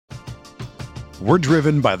We're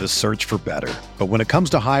driven by the search for better. But when it comes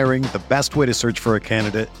to hiring, the best way to search for a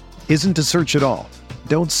candidate isn't to search at all.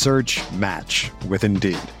 Don't search, match with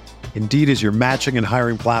Indeed. Indeed is your matching and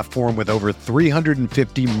hiring platform with over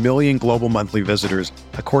 350 million global monthly visitors,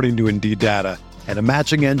 according to Indeed data, and a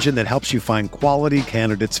matching engine that helps you find quality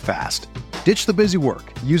candidates fast. Ditch the busy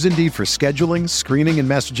work. Use Indeed for scheduling, screening, and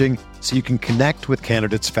messaging so you can connect with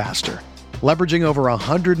candidates faster. Leveraging over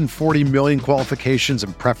 140 million qualifications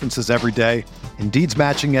and preferences every day, Indeed's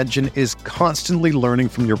matching engine is constantly learning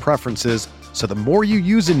from your preferences, so the more you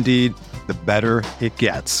use Indeed, the better it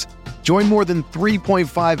gets. Join more than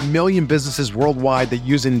 3.5 million businesses worldwide that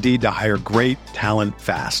use Indeed to hire great talent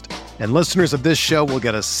fast. And listeners of this show will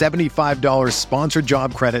get a $75 sponsored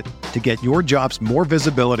job credit to get your jobs more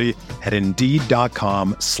visibility at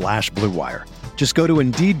Indeed.com/Blue Wire. Just go to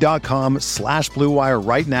Indeed.com/Blue Wire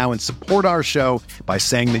right now and support our show by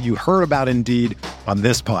saying that you heard about Indeed on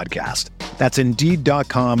this podcast. That's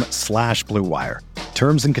Indeed.com/Blue Wire.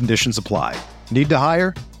 Terms and conditions apply. Need to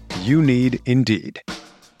hire? You need Indeed.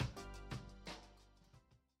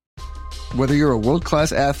 Whether you're a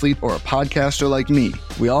world-class athlete or a podcaster like me,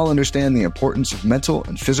 we all understand the importance of mental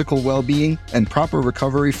and physical well-being and proper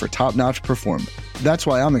recovery for top-notch performance. That's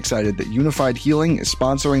why I'm excited that Unified Healing is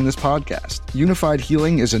sponsoring this podcast. Unified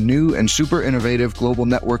Healing is a new and super innovative global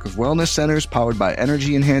network of wellness centers powered by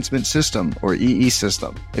Energy Enhancement System, or EE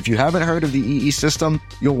System. If you haven't heard of the EE System,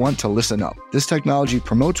 you'll want to listen up. This technology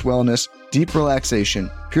promotes wellness, deep relaxation,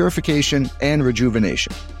 purification, and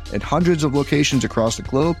rejuvenation. At hundreds of locations across the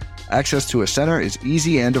globe, access to a center is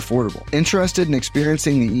easy and affordable. Interested in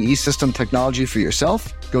experiencing the EE System technology for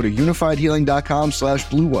yourself? Go to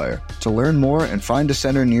unifiedhealing.com/Blue Wire to learn more and find a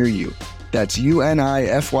center near you. That's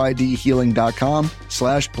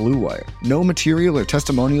UNIFYDhealing.com/Blue Wire. No material or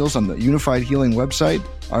testimonials on the Unified Healing website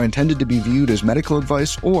are intended to be viewed as medical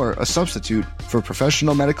advice or a substitute for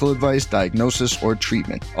professional medical advice, diagnosis, or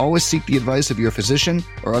treatment. Always seek the advice of your physician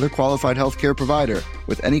or other qualified healthcare provider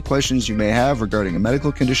with any questions you may have regarding a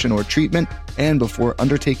medical condition or treatment and before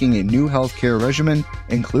undertaking a new healthcare regimen,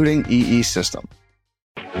 including EE System.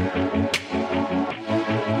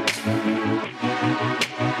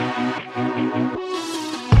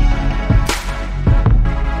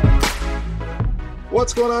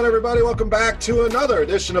 What's going on, everybody? Welcome back to another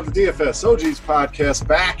edition of the DFS OGs podcast.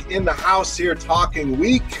 Back in the house here talking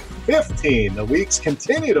week 15. The weeks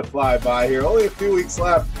continue to fly by here. Only a few weeks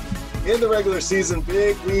left in the regular season.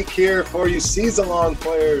 Big week here for you season-long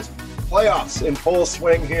players. Playoffs in full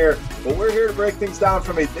swing here. But we're here to break things down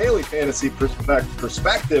from a daily fantasy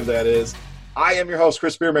perspective, that is. I am your host,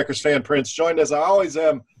 Chris Beermakers Fan Prince, joined as I always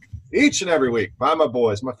am each and every week by my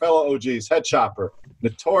boys, my fellow OGs, Head Chopper,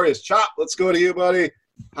 Notorious Chop. Let's go to you, buddy.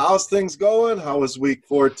 How's things going? How was week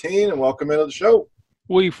 14? And welcome into the show.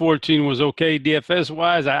 Week 14 was okay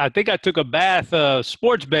DFS-wise. I think I took a bath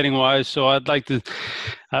sports betting-wise, so I'd like to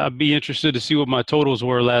be interested to see what my totals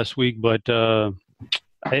were last week, but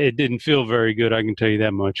it didn't feel very good, I can tell you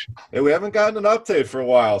that much. Hey, we haven't gotten an update for a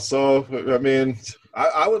while, so, I mean,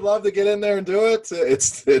 I would love to get in there and do it.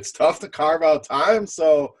 It's tough to carve out time,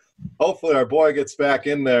 so hopefully our boy gets back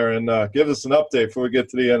in there and gives us an update before we get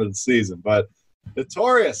to the end of the season. But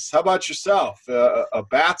Notorious, how about yourself? A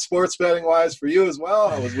bat sports betting-wise for you as well?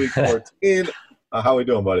 How was week 14? How we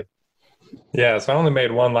doing, buddy? Yeah, so I only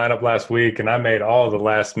made one lineup last week, and I made all the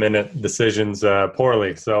last-minute decisions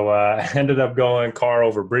poorly. So I ended up going Carr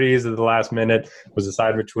over Breeze at the last minute. Was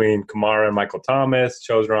decided between Kamara and Michael Thomas.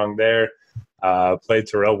 Chose wrong there. Played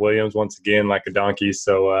Terrell Williams once again like a donkey.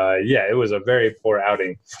 So, yeah, it was a very poor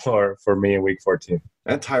outing for me in week 14.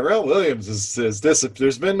 And Tyrell Williams is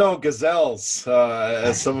there's been no gazelles,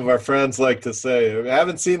 as some of our friends like to say. I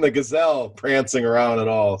haven't seen the gazelle prancing around at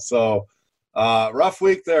all. So, rough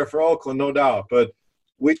week there for Oakland, no doubt. But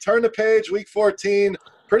we turn the page, week 14.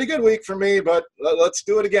 Pretty good week for me, but let's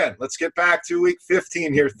do it again. Let's get back to week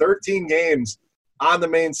 15 here. 13 games on the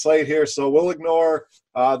main slate here. So we'll ignore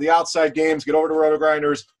the outside games, get over to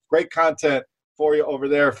RotoGrinders. Great content for you over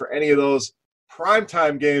there for any of those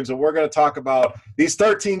primetime games. And we're going to talk about these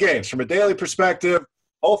 13 games from a daily perspective.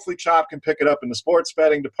 Hopefully Chop can pick it up in the sports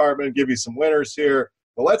betting department and give you some winners here.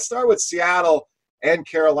 But let's start with Seattle and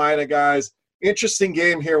Carolina, guys. Interesting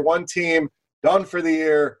game here. One team done for the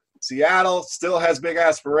year. Seattle still has big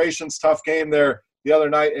aspirations. Tough game there the other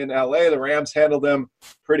night in LA. The Rams handled them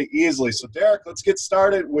pretty easily. So, Derek, let's get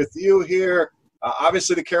started with you here.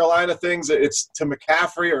 Obviously, the Carolina things, it's to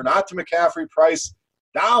McCaffrey or not to McCaffrey, price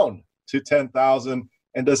down to 10,000.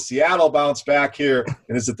 And does Seattle bounce back here?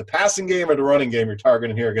 And is it the passing game or the running game you're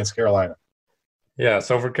targeting here against Carolina? Yeah,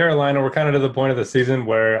 so for Carolina, we're kind of to the point of the season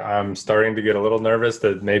where I'm starting to get a little nervous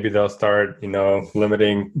that maybe they'll start,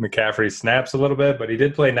 limiting McCaffrey's snaps a little bit. But he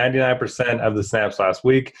did play 99% of the snaps last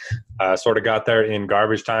week. Sort of got there in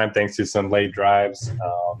garbage time thanks to some late drives.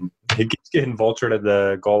 He keeps getting vultured at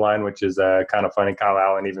the goal line, which is kind of funny. Kyle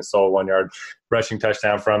Allen even stole a 1-yard rushing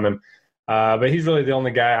touchdown from him. But he's really the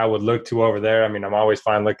only guy I would look to over there. I mean, I'm always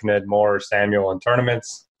fine looking at more Samuel in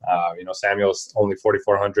tournaments. Samuel's only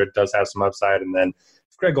 4,400, does have some upside. And then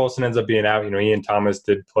if Greg Olsen ends up being out, Ian Thomas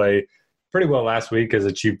did play pretty well last week as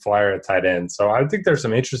a cheap flyer at tight end. So I think there's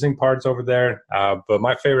some interesting parts over there. But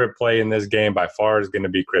my favorite play in this game by far is going to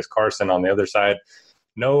be Chris Carson on the other side.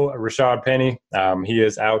 No Rashad Penny. He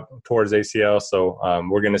is out towards ACL. So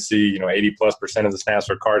we're going to see, 80+% of the snaps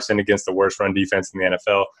for Carson against the worst run defense in the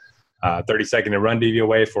NFL. 32nd in run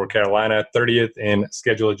DVOA for Carolina, 30th in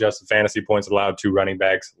schedule-adjusted fantasy points allowed to running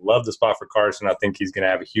backs. Love the spot for Carson. I think he's going to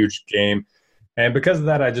have a huge game. And because of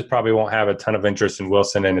that, I just probably won't have a ton of interest in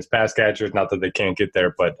Wilson and his pass catchers. Not that they can't get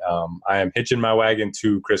there, but I am hitching my wagon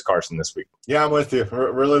to Chris Carson this week. Yeah, I'm with you.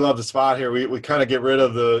 Really love the spot here. We kind of get rid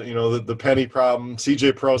of the Penny problem.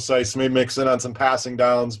 CJ Prosise may mix in on some passing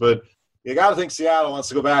downs, but you got to think Seattle wants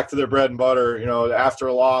to go back to their bread and butter, after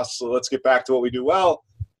a loss. So let's get back to what we do well.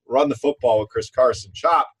 Run the football with Chris Carson.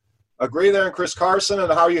 Chop, agree there in Chris Carson,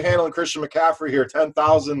 and how are you handling Christian McCaffrey here?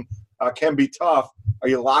 10,000 can be tough. Are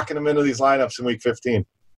you locking him into these lineups in Week 15?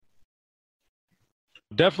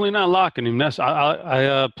 Definitely not locking him.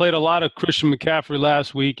 I played a lot of Christian McCaffrey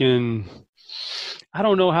last week, and I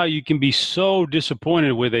don't know how you can be so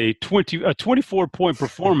disappointed with a 24-point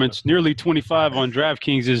performance. Nearly 25 on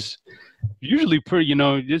DraftKings is usually pretty,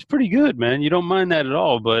 it's pretty good, man. You don't mind that at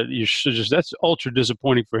all, but that's ultra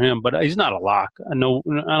disappointing for him. But he's not a lock. I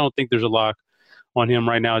don't think there's a lock on him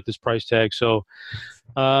right now at this price tag. So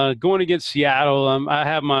going against Seattle, I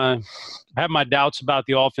have my doubts about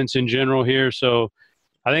the offense in general here. So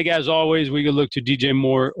I think, as always, we could look to DJ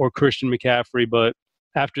Moore or Christian McCaffrey. But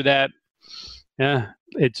after that, yeah,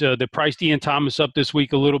 it's they priced Ian Thomas up this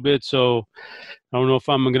week a little bit. So I don't know if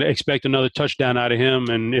I'm going to expect another touchdown out of him.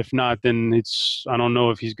 And if not, then I don't know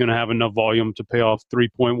if he's going to have enough volume to pay off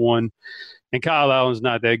 3.1. And Kyle Allen's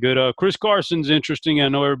not that good. Chris Carson's interesting. I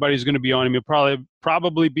know everybody's going to be on him. He'll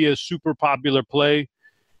probably be a super popular play.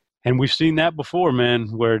 And we've seen that before, man,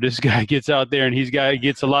 where this guy gets out there and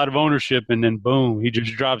gets a lot of ownership, and then boom, he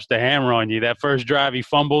just drops the hammer on you. That first drive, he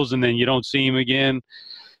fumbles, and then you don't see him again,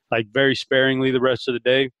 like very sparingly the rest of the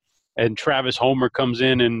day. And Travis Homer comes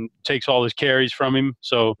in and takes all his carries from him.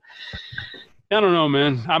 So I don't know,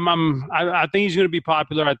 man. I think he's going to be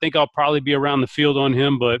popular. I think I'll probably be around the field on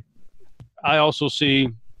him, but I also see,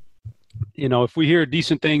 if we hear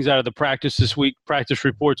decent things out of the practice this week, practice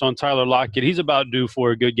reports on Tyler Lockett, he's about due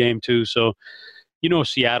for a good game too. So,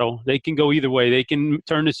 Seattle, they can go either way. They can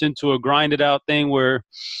turn this into a grinded out thing where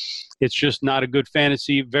it's just not a good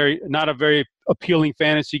not a very appealing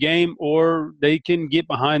fantasy game, or they can get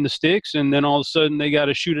behind the sticks and then all of a sudden they got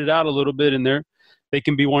to shoot it out a little bit, and they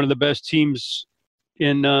can be one of the best teams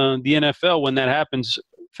in the NFL when that happens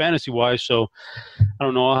fantasy-wise. So I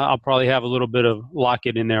don't know. I'll probably have a little bit of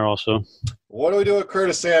Lockett in there also. What do we do with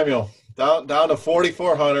Curtis Samuel? Down to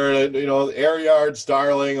 4,400, air yards,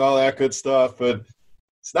 darling, all that good stuff, but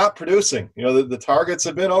it's not producing. The targets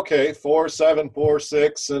have been okay, 4, 7, 4,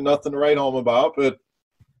 6, and nothing to write home about, but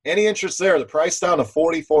any interest there? The price down to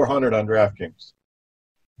 4,400 on DraftKings.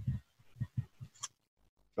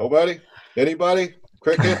 Nobody? Anybody?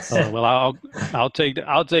 Crickets? Well, I'll take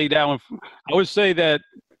that one. I would say that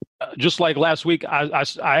just like last week, I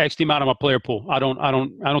asked him out of my player pool. I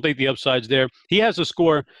don't think the upside's there. He has to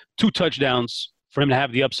score 2 touchdowns for him to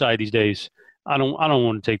have the upside these days. I don't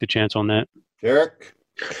want to take the chance on that. Derek?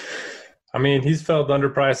 I mean, he's felt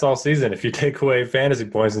underpriced all season. If you take away fantasy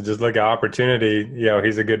points and just look at opportunity,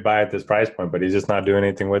 he's a good buy at this price point, but he's just not doing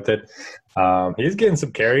anything with it. He's getting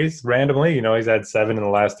some carries randomly. He's had 7 in the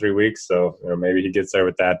last 3 weeks, so maybe he gets there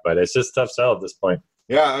with that, but it's just a tough sell at this point.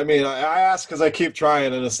 Yeah, I mean, I ask because I keep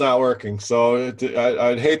trying and it's not working. So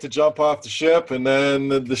I'd hate to jump off the ship and then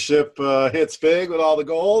the ship hits big with all the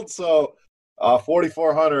gold. So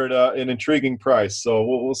 4,400, an intriguing price. So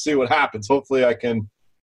we'll see what happens. Hopefully I can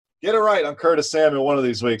get it right on Curtis Samuel one of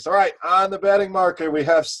these weeks. All right, on the betting market, we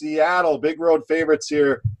have Seattle, big road favorites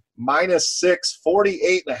here, -6,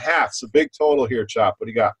 48.5. So big total here, Chop. What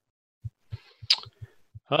do you got?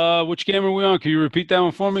 Which game are we on? Can you repeat that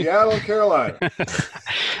one for me? Seattle and Carolina.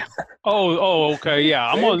 Okay,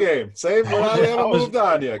 yeah. Same game. Same. We haven't moved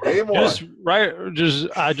on yet. Game one.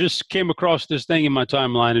 I just came across this thing in my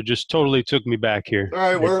timeline. It just totally took me back here. All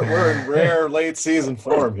right, we're in rare late season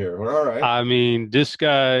form here. We're all right. I mean, this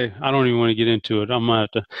guy. I don't even want to get into it. I'm gonna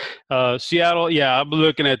have to. Seattle. Yeah, I'm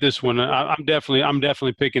looking at this one. I'm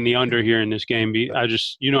definitely picking the under here in this game. I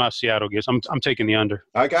just, how Seattle gets. I'm taking the under.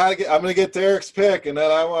 I'm gonna get Derek's pick, and then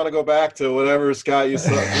I want to go back to whatever Scott you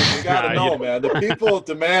said. You got to know, man. The people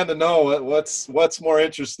demand to know what's more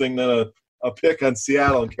interesting than a pick on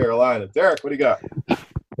Seattle and Carolina. Derek, what do you got?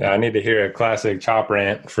 Yeah, I need to hear a classic chop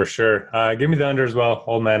rant for sure. Give me the under as well.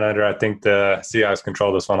 Old man under. I think the Seahawks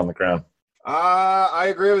control this one on the ground. I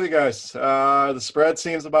agree with you guys. The spread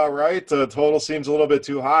seems about right. The total seems a little bit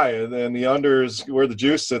too high, and then the under is where the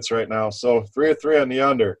juice sits right now. So 3 of 3 on the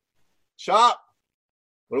under. Chop,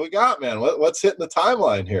 what do we got, man? What's hitting the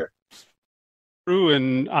timeline here? True,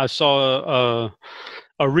 and I saw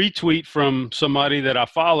a retweet from somebody that I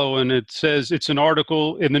follow, and it says it's an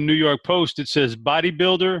article in the New York Post. It says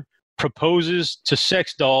bodybuilder proposes to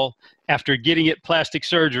sex doll after getting it plastic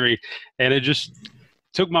surgery, and it just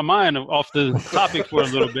took my mind off the topic for a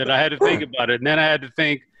little bit. I had to think about it, and then I had to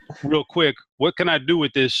think real quick, what can I do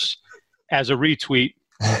with this as a retweet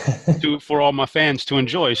for all my fans to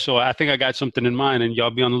enjoy? So I think I got something in mind, and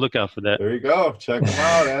y'all be on the lookout for that. There you go. Check them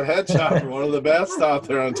out at Headshot, one of the best out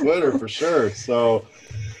there on Twitter for sure. So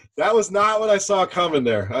that was not what I saw coming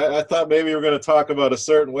there. I thought maybe we were going to talk about a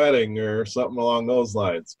certain wedding or something along those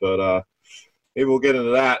lines, but maybe we'll get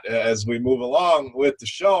into that as we move along with the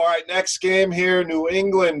show. All right, next game here, New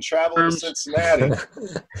England traveling to Cincinnati.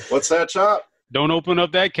 What's that, Chop? Don't open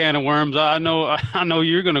up that can of worms. I know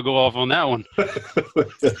you're going to go off on that one.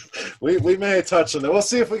 we may touch on that. We'll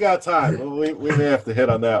see if we got time. We may have to hit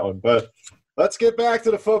on that one. But let's get back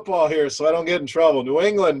to the football here so I don't get in trouble. New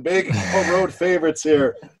England, big road favorites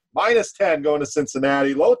here. -10 going to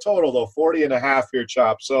Cincinnati. Low total, though, 40.5 here,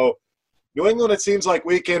 Chop. So New England, it seems like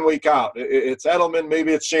week in, week out. It's Edelman.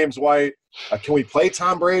 Maybe it's James White. Can we play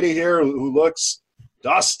Tom Brady here, who looks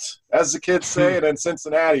dust, as the kids say? And then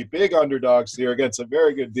Cincinnati, big underdogs here against a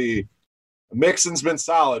very good D. Mixon's been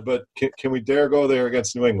solid, but can we dare go there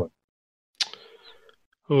against New England?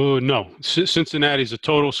 No, Cincinnati's a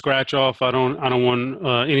total scratch off. I don't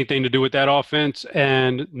want anything to do with that offense.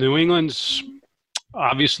 And New England's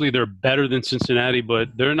obviously they're better than Cincinnati, but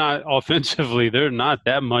they're not offensively. They're not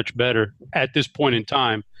that much better at this point in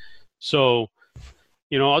time. So,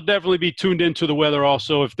 I'll definitely be tuned into the weather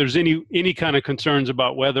also. If there's any kind of concerns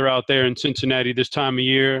about weather out there in Cincinnati this time of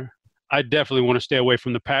year, I definitely want to stay away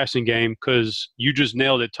from the passing game because you just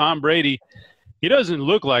nailed it. Tom Brady, he doesn't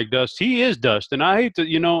look like dust. He is dust. And I hate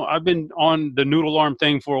to, I've been on the noodle arm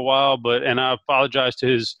thing for a while, and I apologize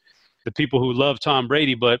to the people who love Tom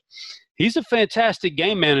Brady, but he's a fantastic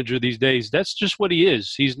game manager these days. That's just what he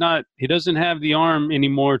is. He doesn't have the arm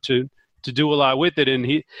anymore to do a lot with it. And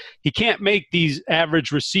he can't make these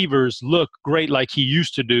average receivers look great like he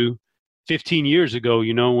used to do 15 years ago,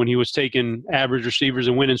 when he was taking average receivers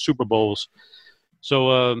and winning Super Bowls.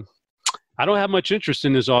 So I don't have much interest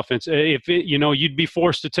in this offense. If you'd be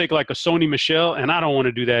forced to take like a Sony Michel, and I don't want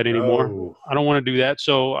to do that anymore. Oh. I don't want to do that.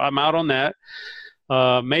 So I'm out on that.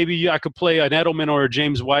 Maybe I could play an Edelman or a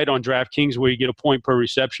James White on DraftKings where you get a point per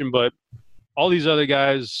reception, but all these other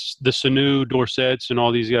guys, the Sanu, Dorsetts, and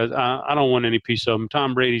all these guys, I don't want any piece of them.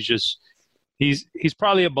 Tom Brady's just he's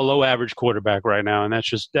probably a below average quarterback right now, and that's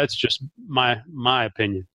just my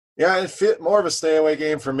opinion. Yeah, it fit more of a stay away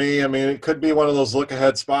game for me. I mean, it could be one of those look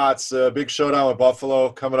ahead spots. Big showdown with Buffalo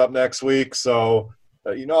coming up next week, so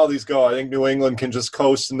how these go. I think New England can just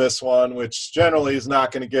coast in this one, which generally is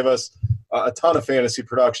not going to give us a ton of fantasy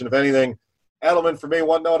production. If anything, Edelman for me.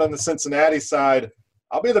 One note on the Cincinnati side,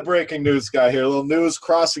 I'll be the breaking news guy here. A little news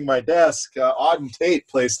crossing my desk. Auden Tate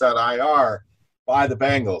placed on IR by the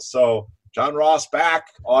Bengals. So John Ross back,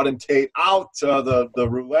 Auden Tate out. The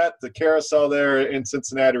roulette, the carousel there in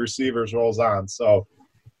Cincinnati receivers rolls on. So,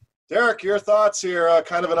 Derek, your thoughts here?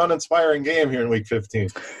 Kind of an uninspiring game here in Week 15.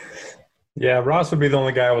 Yeah, Ross would be the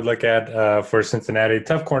only guy I would look at for Cincinnati.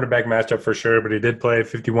 Tough cornerback matchup for sure, but he did play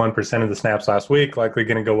 51% of the snaps last week, likely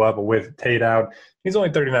going to go up with Tate out. He's only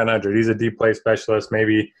 3,900. He's a deep play specialist.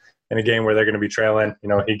 Maybe in a game where they're going to be trailing,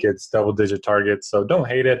 he gets double-digit targets. So don't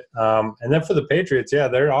hate it. And then for the Patriots, yeah,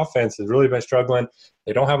 their offense has really been struggling.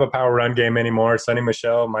 They don't have a power run game anymore. Sonny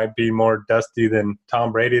Michel might be more dusty than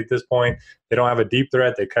Tom Brady at this point. They don't have a deep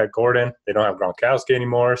threat. They cut Gordon. They don't have Gronkowski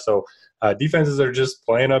anymore. So defenses are just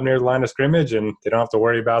playing up near the line of scrimmage, and they don't have to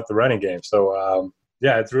worry about the running game. So,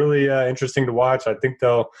 yeah, it's really interesting to watch. I think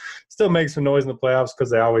they'll still make some noise in the playoffs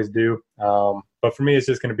because they always do. But for me, it's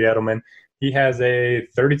just going to be Edelman. He has a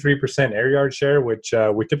 33% air yard share, which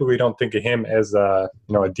we typically don't think of him as a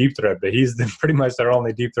deep threat, but he's pretty much their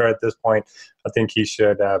only deep threat at this point. I think he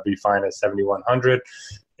should be fine at 7,100.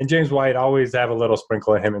 And James White, always have a little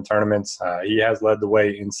sprinkle in him in tournaments. He has led the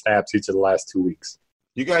way in snaps each of the last 2 weeks.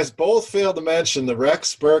 You guys both failed to mention the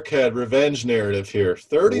Rex Burkhead revenge narrative here.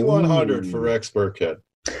 3,100 for Rex Burkhead.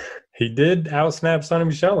 He did outsnap Sonny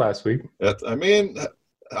Michel last week.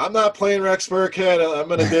 I'm not playing Rex Burkhead. I'm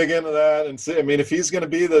going to dig into that and see. I mean, if he's going to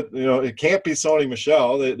be it can't be Sonny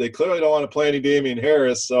Michel. They clearly don't want to play any Damian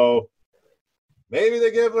Harris, so maybe they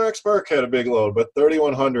give Rex Burkhead a big load. But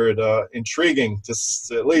 3,100, intriguing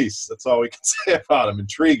at least. That's all we can say about him.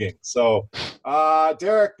 Intriguing. So,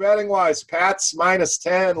 Derek, betting wise, Pats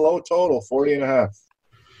 -10, low total 40.5.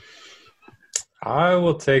 I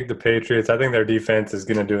will take the Patriots. I think their defense is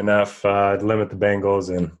going to do enough to limit the Bengals,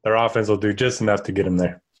 and their offense will do just enough to get them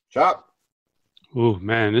there. Chop. Ooh,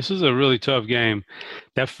 man, this is a really tough game.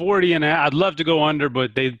 That 40 and I'd love to go under,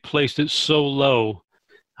 but they placed it so low.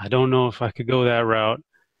 I don't know if I could go that route.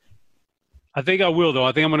 I think I will, though.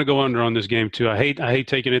 I think I'm going to go under on this game, too. I hate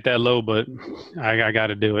taking it that low, but I got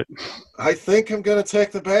to do it. I think I'm going to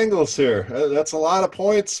take the Bengals here. That's a lot of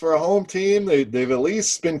points for a home team. They've at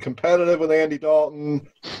least been competitive with Andy Dalton.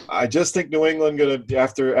 I just think New England going to,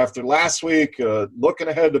 after last week, looking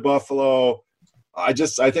ahead to Buffalo, I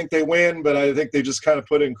think they win, but I think they just kind of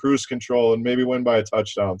put it in cruise control and maybe win by a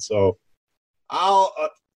touchdown. So I'll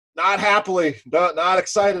not happily, not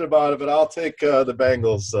excited about it, but I'll take the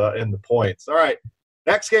Bengals in the points. All right,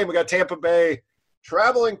 next game we got Tampa Bay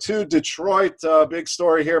traveling to Detroit. Big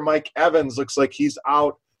story here. Mike Evans looks like he's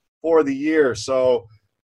out for the year. So,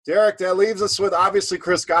 Derek, that leaves us with obviously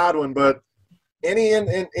Chris Godwin, but any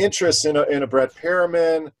interest in a Brett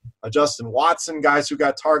Perriman, a Justin Watson, guys who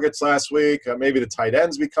got targets last week? Maybe the tight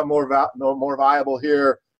ends become more viable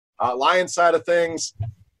here. Lions side of things.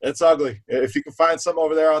 It's ugly. If you can find something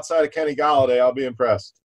over there outside of Kenny Golladay, I'll be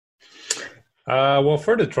impressed. Well,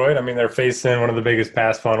 for Detroit, I mean, they're facing one of the biggest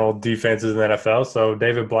pass funnel defenses in the NFL. So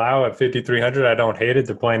David Blau at 5,300, I don't hate it.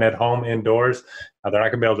 They're playing at home indoors. They're not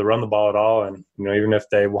going to be able to run the ball at all. And, even if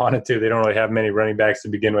they wanted to, they don't really have many running backs to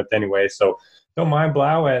begin with anyway. So don't mind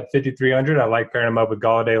Blau at 5,300. I like pairing him up with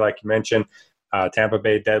Golladay, like you mentioned. Tampa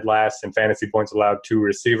Bay dead last in fantasy points allowed 2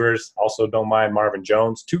 receivers. Also don't mind Marvin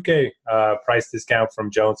Jones. 2K price discount from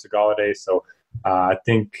Jones to Golladay. So I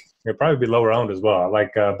think it'll probably be lower owned as well. I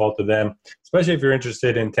like both of them, especially if you're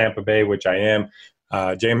interested in Tampa Bay, which I am.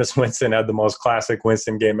 Jameis Winston had the most classic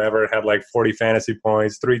Winston game ever, had like 40 fantasy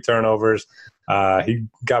points, 3 turnovers. He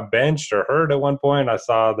got benched or hurt at one point. I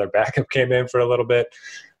saw their backup came in for a little bit.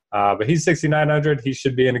 But he's 6,900. He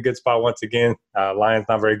should be in a good spot once again. Lions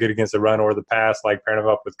not very good against the run or the pass, like pairing him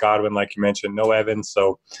up with Godwin, like you mentioned. No Evans,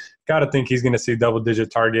 so got to think he's going to see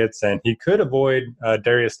double-digit targets, and he could avoid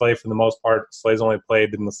Darius Slay for the most part. Slay's only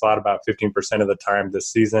played in the slot about 15% of the time this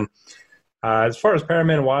season. As far as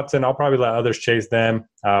Perriman and Watson, I'll probably let others chase them,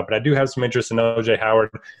 but I do have some interest in O.J. Howard.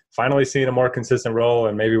 Finally seeing a more consistent role,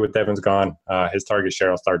 and maybe with Evans gone, his target share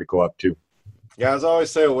will start to go up too. Yeah, as I always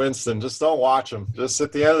say, Winston, just don't watch him. Just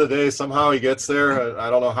at the end of the day, somehow he gets there. I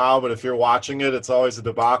don't know how, but if you're watching it, it's always a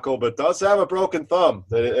debacle. But does have a broken thumb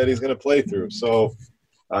that he's going to play through. So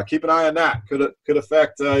keep an eye on that. Could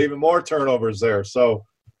affect even more turnovers there. So,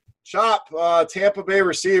 Chop, Tampa Bay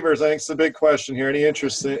receivers, I think it's the big question here. Any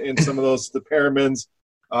interest in some of those, the Perrimans,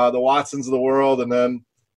 the Watsons of the world? And then,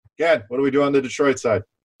 again, what do we do on the Detroit side?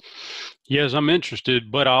 Yes, I'm interested,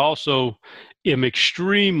 but I also am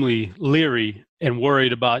extremely leery and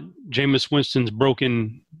worried about Jameis Winston's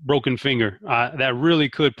broken finger. That really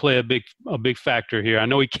could play a big factor here. I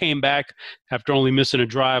know he came back after only missing a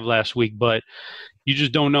drive last week, but you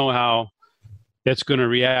just don't know how that's going to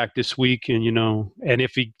react this week. And, and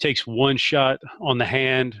if he takes one shot on the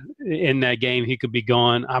hand in that game, he could be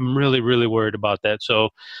gone. I'm really, really worried about that. So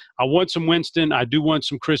I want some Winston. I do want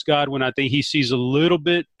some Chris Godwin. I think he sees a little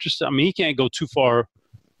bit he can't go too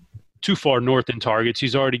far north in targets.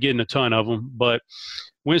 He's already getting a ton of them, but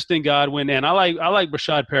Winston, Godwin, and I like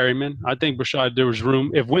Brashad Perriman. I think Brashad, there was room.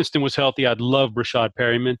 If Winston was healthy, I'd love Brashad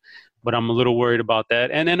Perriman, but I'm a little worried about that.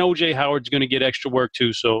 And then O.J. Howard's going to get extra work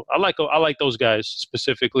too. So I like those guys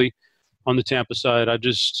specifically on the Tampa side. I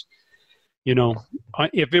just,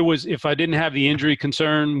 if I didn't have the injury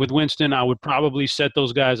concern with Winston, I would probably set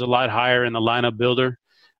those guys a lot higher in the lineup builder,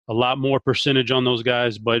 a lot more percentage on those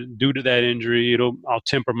guys. But due to that injury, I'll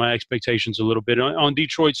temper my expectations a little bit. On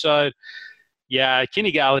Detroit side, yeah,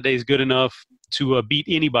 Kenny Golladay is good enough to beat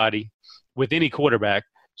anybody with any quarterback.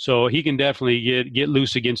 So he can definitely get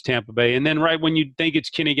loose against Tampa Bay. And then right when you think it's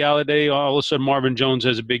Kenny Golladay, all of a sudden Marvin Jones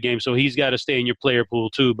has a big game. So he's got to stay in your player pool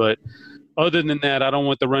too. But other than that, I don't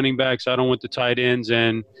want the running backs. I don't want the tight ends.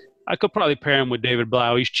 And I could probably pair him with David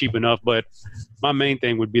Blau. He's cheap enough. But my main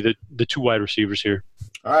thing would be the 2 wide receivers here.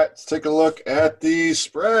 All right, let's take a look at the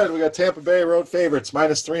spread. We got Tampa Bay road favorites,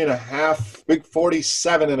 -3.5, big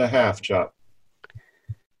 47.5, Chop.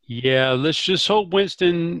 Yeah, let's just hope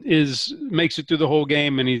Winston makes it through the whole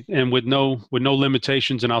game and with no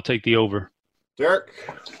limitations, and I'll take the over. Derek?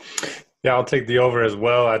 Yeah, I'll take the over as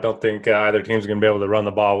well. I don't think either team's going to be able to run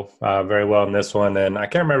the ball very well in this one. And I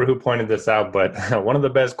can't remember who pointed this out, but one of the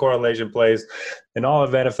best correlation plays in all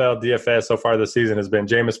of NFL DFS so far this season has been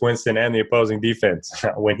Jameis Winston and the opposing defense.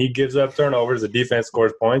 When he gives up turnovers, the defense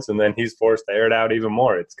scores points, and then he's forced to air it out even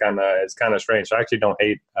more. It's kind of strange. So I actually don't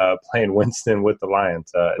hate playing Winston with the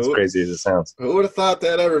Lions. As crazy as it sounds. Who would have thought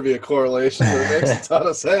that'd ever be a correlation? It makes a ton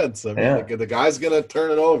of sense. I mean, the guy's going to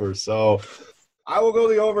turn it over. So I will go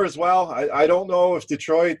the over as well. I don't know if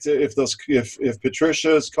Detroit, if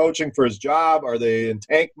Patricia's coaching for his job, are they in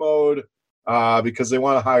tank mode because they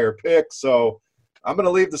want to hire picks? So I'm going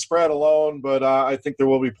to leave the spread alone, but I think there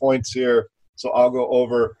will be points here. So I'll go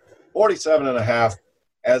over 47.5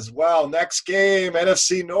 as well. Next game,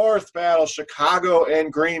 NFC North battle, Chicago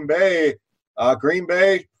and Green Bay. Green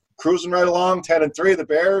Bay cruising right along, 10-3. The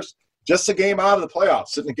Bears just a game out of the playoffs,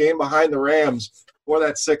 sitting a game behind the Rams for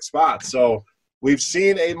that 6th spot. So we've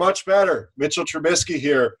seen a much better Mitchell Trubisky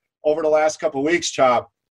here over the last couple of weeks,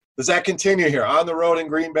 Chop. Does that continue here? On the road in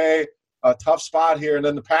Green Bay, a tough spot here, and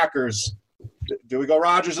then the Packers. Do we go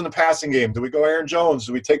Rodgers in the passing game? Do we go Aaron Jones?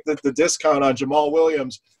 Do we take the discount on Jamal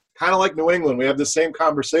Williams? Kind of like New England. We have the same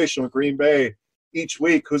conversation with Green Bay each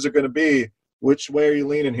week. Who's it going to be? Which way are you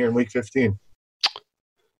leaning here in Week 15?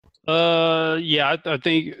 Yeah, I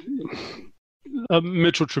think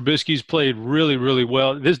Mitchell Trubisky's played really, really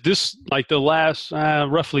well. This like the last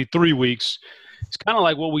roughly 3 weeks, it's kind of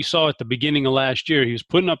like what we saw at the beginning of last year. He was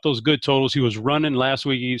putting up those good totals. He was running last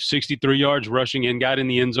week. He was 63 yards rushing and got in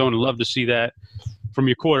the end zone. I'd love to see that from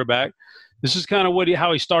your quarterback. This is kind of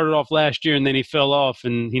how he started off last year, and then he fell off,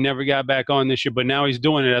 and he never got back on this year. But now he's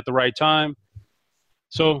doing it at the right time.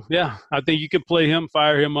 So, yeah, I think you could play him,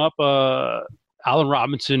 fire him up. Allen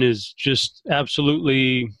Robinson is just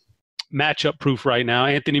absolutely matchup proof right now.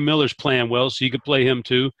 Anthony Miller's playing well, so you could play him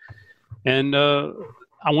too. And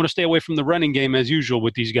I want to stay away from the running game as usual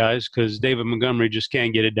with these guys because David Montgomery just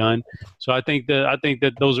can't get it done. So I think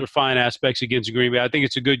that those are fine aspects against Green Bay. I think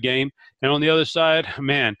it's a good game. And on the other side,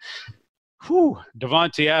 man,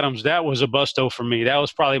 Davante Adams, that was a busto for me. That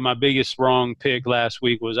was probably my biggest wrong pick last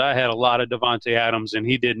week was I had a lot of Davante Adams and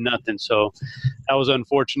he did nothing. So that was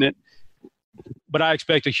unfortunate. But I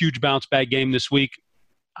expect a huge bounce back game this week.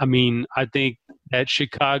 I mean, I think that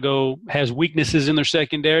Chicago has weaknesses in their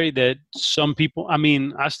secondary that some people – I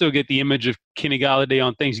mean, I still get the image of Kenny Golladay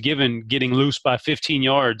on Thanksgiving getting loose by 15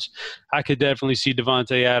 yards. I could definitely see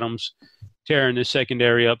Davante Adams tearing this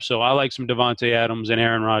secondary up. So I like some Davante Adams and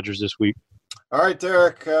Aaron Rodgers this week. All right,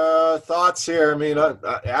 Derek, thoughts here. I mean,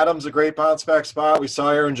 Adams a great bounce-back spot. We saw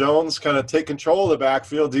Aaron Jones kind of take control of the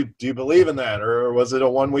backfield. Do you believe in that, or was it a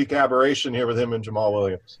one-week aberration here with him and Jamal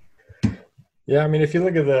Williams? Yeah, I mean, if you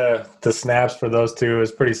look at the snaps for those two,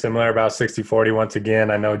 it's pretty similar, about 60-40 once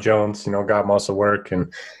again. I know Jones, got most of the work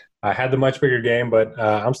and had the much bigger game, but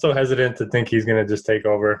I'm still hesitant to think he's going to just take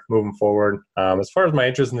over moving forward. As far as my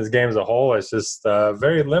interest in this game as a whole, it's just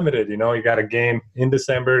very limited. You got a game in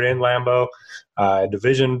December in Lambeau,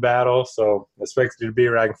 division battle, so expected to be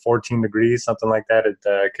around 14 degrees, something like that at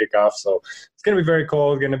kickoff. So it's going to be very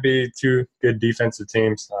cold, going to be two good defensive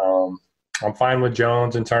teams. I'm fine with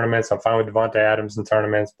Jones in tournaments. I'm fine with Davante Adams in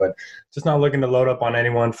tournaments, but just not looking to load up on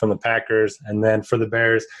anyone from the Packers. And then for the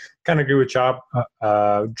Bears, kind of agree with Chop.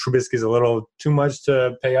 Trubisky's a little too much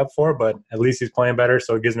to pay up for, but at least he's playing better,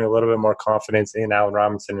 so it gives me a little bit more confidence in Allen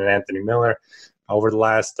Robinson and Anthony Miller. Over the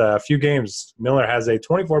last few games, Miller has a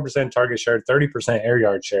 24% target share, 30% air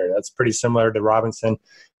yard share. That's pretty similar to Robinson,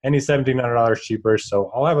 and he's $1,700 cheaper. So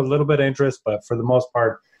I'll have a little bit of interest, but for the most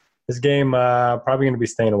part, this game probably going to be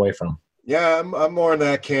staying away from. Yeah, I'm more in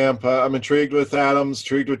that camp. I'm intrigued with Adams,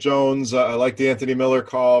 intrigued with Jones. I like the Anthony Miller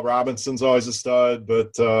call. Robinson's always a stud,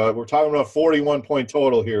 but we're talking about 41-point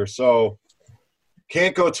total here, so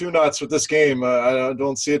can't go too nuts with this game. I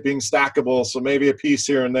don't see it being stackable, so maybe a piece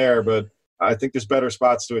here and there, but I think there's better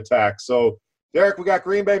spots to attack. So, Derek, we got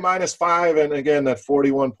Green Bay -5, and again, that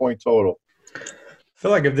 41-point total. I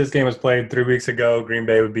feel like if this game was played 3 weeks ago, Green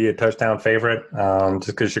Bay would be a touchdown favorite just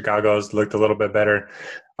because Chicago's looked a little bit better.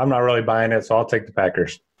 I'm not really buying it, so I'll take the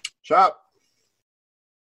Packers. Chop.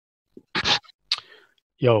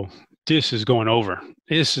 Yo, This is going over.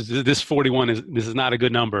 This 41 this is not a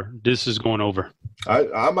good number. This is going over.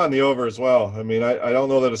 I'm on the over as well. I mean, I don't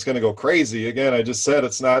know that it's going to go crazy. Again, I just said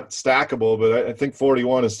it's not stackable, but I think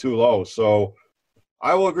 41 is too low. So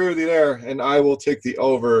I will agree with you there, and I will take the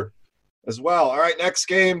over as well. All right, next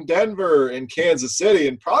game, Denver and Kansas City.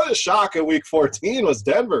 And probably the shock of Week 14 was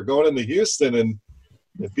Denver going into Houston and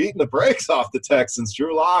beating the brakes off the Texans.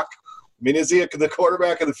 Drew Lock. I mean, is he the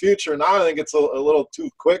quarterback of the future? Now I think it's a little too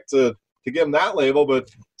quick to give him that label, but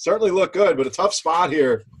certainly look good. But a tough spot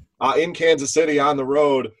here in Kansas City on the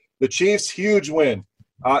road. The Chiefs, huge win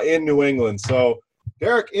in New England. So,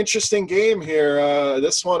 Derek, interesting game here.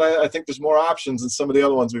 This one, I think there's more options than some of the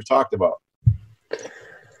other ones we've talked about.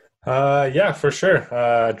 Yeah, for sure.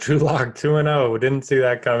 Drew Lock 2-0. We didn't see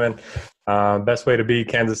that coming. Best way to beat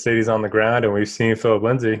Kansas City's on the ground, and we've seen Philip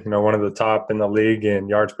Lindsay, one of the top in the league in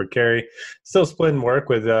yards per carry. Still splitting work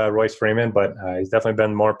with Royce Freeman, but he's definitely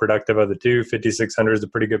been more productive of the two. 5,600 is a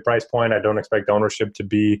pretty good price point. I don't expect ownership to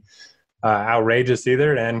be outrageous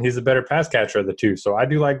either, and he's a better pass catcher of the two. So I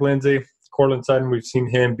do like Lindsay. Courtland Sutton, we've seen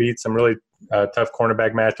him beat some really tough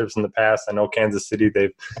cornerback matchups in the past. I know Kansas City,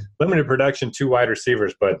 they've limited production to wide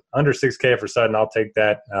receivers, but under $6K for Sutton, I'll take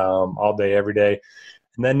that all day, every day.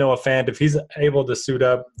 And then Noah Fant, if he's able to suit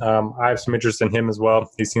up, I have some interest in him as well.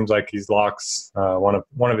 He seems like he's Locke's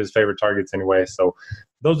one of his favorite targets anyway. So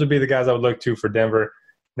those would be the guys I would look to for Denver.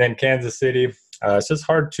 Then Kansas City. It's just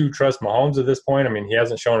hard to trust Mahomes at this point. I mean, he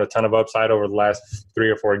hasn't shown a ton of upside over the last 3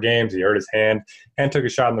 or 4 games. He hurt his hand and took a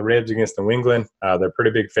shot in the ribs against New England. They're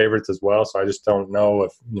pretty big favorites as well, so I just don't know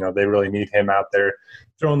if they really need him out there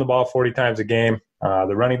throwing the ball 40 times a game.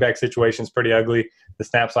 The running back situation is pretty ugly. The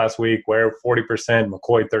snaps last week, Ware 40%,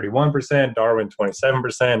 McCoy 31%, Darwin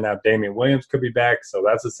 27%. Now Damian Williams could be back, so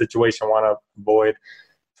that's a situation I want to avoid.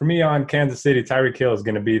 For me on Kansas City, Tyreek Hill is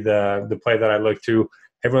going to be the play that I look to.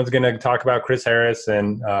 Everyone's going to talk about Chris Harris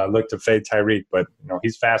and look to fade Tyreek, but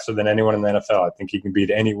he's faster than anyone in the NFL. I think he can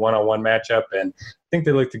beat any one-on-one matchup, and I think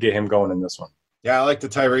they look to get him going in this one. Yeah, I like the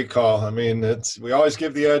Tyreek call. I mean, we always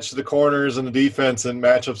give the edge to the corners and the defense in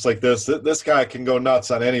matchups like this. This guy can go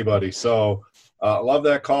nuts on anybody, so love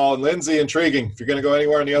that call. And Lindsay, intriguing. If you're going to go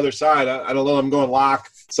anywhere on the other side, I don't know. I'm going Lock.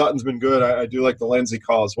 Sutton's been good. I do like the Lindsay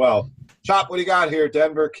call as well. Chop, what do you got here?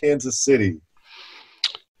 Denver, Kansas City.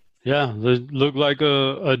 Yeah, it looked like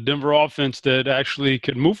a Denver offense that actually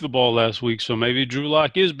could move the ball last week. So maybe Drew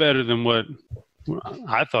Lock is better than what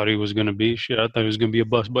I thought he was going to be. Shit, I thought he was going to be a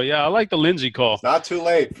bust. But, yeah, I like the Lindsay call. It's not too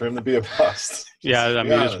late for him to be a bust. Yeah, I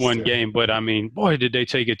mean, it's one game. But, I mean, boy, did they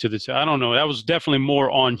take it to the – I don't know. That was definitely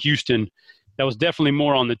more on Houston. That was definitely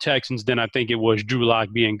more on the Texans than I think it was Drew Lock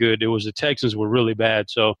being good. It was the Texans were really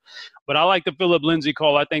bad. So, but I like the Philip Lindsay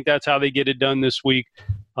call. I think that's how they get it done this week.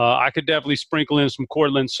 I could definitely sprinkle in some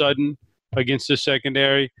Courtland Sutton against the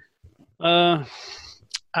secondary. I'm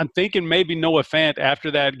thinking maybe Noah Fant after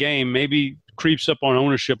that game maybe creeps up on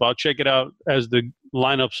ownership. I'll check it out as the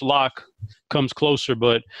lineup's lock comes closer.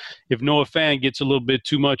 But if Noah Fant gets a little bit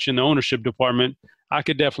too much in the ownership department, I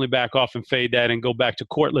could definitely back off and fade that and go back to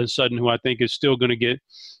Courtland Sutton, who I think is still going to get,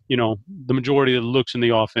 the majority of the looks in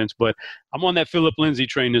the offense. But I'm on that Philip Lindsay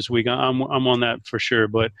train this week. I'm on that for sure.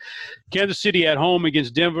 But Kansas City at home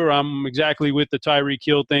against Denver, I'm exactly with the Tyreek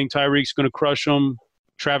Hill thing. Tyreek's going to crush them.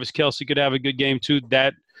 Travis Kelce could have a good game too.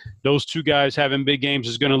 Those two guys having big games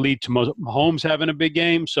is going to lead to Mahomes having a big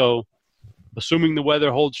game. So assuming the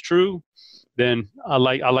weather holds true, then I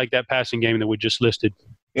like that passing game that we just listed.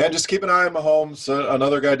 Yeah, just keep an eye on Mahomes.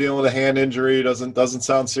 Another guy dealing with a hand injury. Doesn't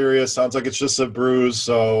sound serious. Sounds like it's just a bruise.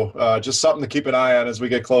 So just something to keep an eye on as we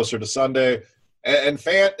get closer to Sunday. And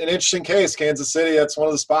Fant, an interesting case. Kansas City, that's one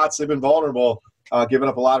of the spots they've been vulnerable, giving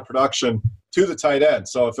up a lot of production to the tight end.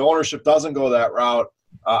 So if the ownership doesn't go that route,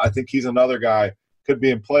 I think he's another guy could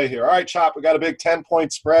be in play here. All right, Chop, we got a big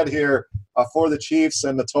 10-point spread here for the Chiefs,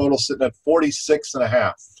 and the total sitting at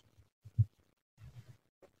 46.5.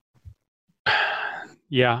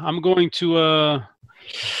 Yeah, I'm going to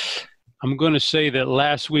say that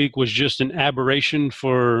last week was just an aberration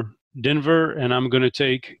for Denver, and I'm going to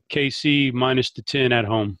take KC minus the 10 at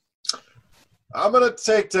home. I'm going to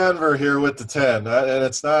take Denver here with the 10, and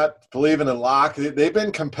it's not believing in Lock. They've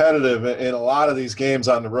been competitive in a lot of these games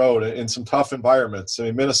on the road in some tough environments. I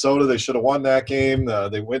mean, Minnesota, they should have won that game.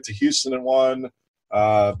 They went to Houston and won.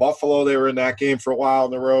 Buffalo, they were in that game for a while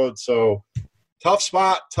on the road, so – tough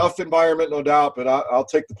spot, tough environment, no doubt, but I'll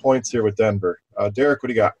take the points here with Denver. Derek, what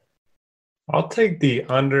do you got? I'll take the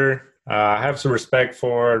under. I have some respect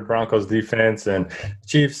for Broncos defense and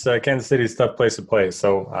Chiefs. Kansas City is a tough place to play,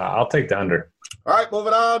 so I'll take the under. All right,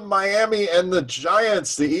 moving on. Miami and the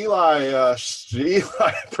Giants. The Eli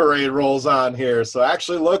parade rolls on here. So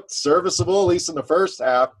actually looked serviceable, at least in the first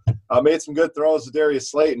half. Made some good throws to Darius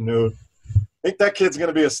Slayton, who I think that kid's going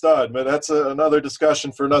to be a stud. But that's another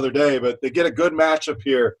discussion for another day. But they get a good matchup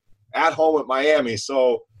here at home at Miami.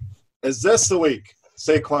 So is this the week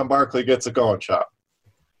Saquon Barkley gets it going, Chop?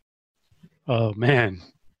 Oh, man.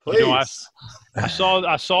 Please. You know,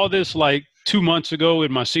 I saw this like 2 months ago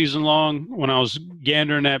in my season long when I was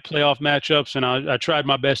gandering at playoff matchups, and I tried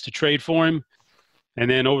my best to trade for him. And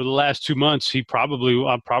then over the last 2 months, I probably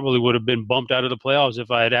would have been bumped out of the playoffs if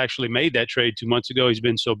I had actually made that trade 2 months ago. He's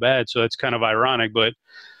been so bad, so it's kind of ironic. But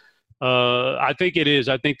I think it is.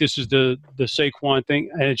 I think this is the Saquon thing,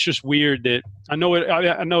 and it's just weird that I know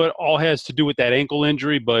it all has to do with that ankle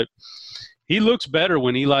injury, but he looks better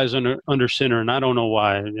when Eli's under center, and I don't know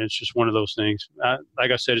why. It's just one of those things.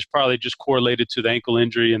 Like I said, it's probably just correlated to the ankle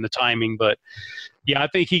injury and the timing. But yeah, I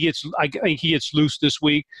think he gets loose this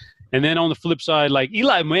week. And then on the flip side, like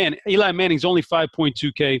Eli Manning's only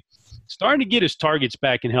 5.2K, starting to get his targets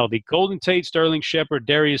back and healthy. Golden Tate, Sterling Shepard,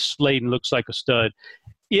 Darius Slayton looks like a stud.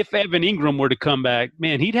 If Evan Ingram were to come back,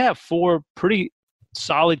 man, he'd have 4 pretty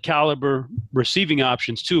solid caliber receiving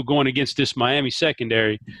options too, going against this Miami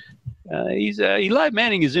secondary. Eli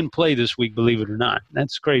Manning is in play this week, believe it or not.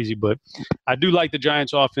 That's crazy, but I do like the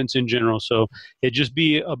Giants' offense in general. So it'd just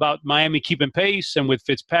be about Miami keeping pace, and with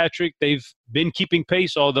Fitzpatrick, they've been keeping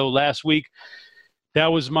pace. Although last week, that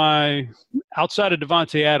was my outside of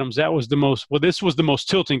Devontae Adams. That was this was the most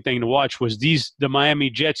tilting thing to watch. Was the Miami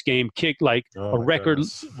Jets game kicked like a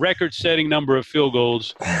record-setting number of field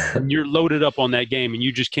goals, and you're loaded up on that game, and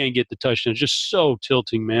you just can't get the touchdown. It's just so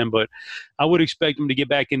tilting, man. But I would expect them to get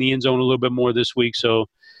back in the end zone a little bit more this week. So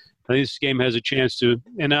I think this game has a chance to.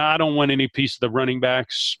 And I don't want any piece of the running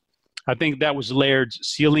backs. I think that was Laird's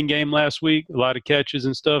ceiling game last week, a lot of catches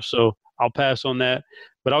and stuff. So I'll pass on that.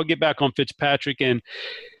 But I'll get back on Fitzpatrick, and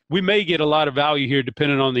we may get a lot of value here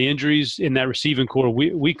depending on the injuries in that receiving core.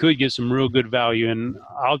 We could get some real good value, and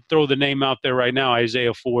I'll throw the name out there right now,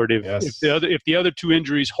 Isaiah Ford. If the other 2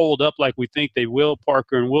 injuries hold up like we think they will,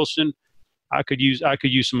 Parker and Wilson, I could use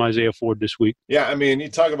some Isaiah Ford this week. Yeah, I mean, you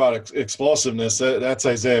talk about explosiveness. That's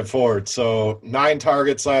Isaiah Ford. So 9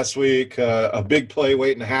 targets last week, a big play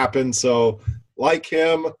waiting to happen. So like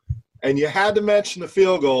him, and you had to mention the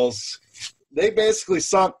field goals. They basically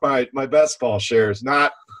sunk my best ball shares,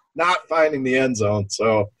 not finding the end zone.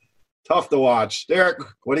 So tough to watch. Derek,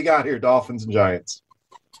 what do you got here, Dolphins and Giants?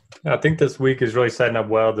 I think this week is really setting up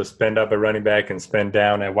well to spend up at running back and spend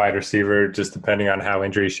down at wide receiver, just depending on how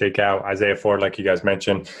injuries shake out. Isaiah Ford, like you guys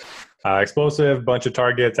mentioned, explosive, bunch of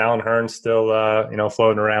targets. Allen Hurns still,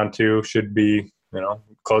 floating around too. Should be,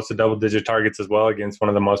 close to double-digit targets as well against one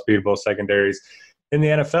of the most beatable secondaries in the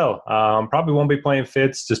NFL. Probably won't be playing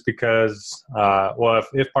Fitz just because,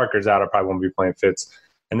 if Parker's out, I probably won't be playing Fitz.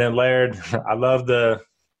 And then Laird, I love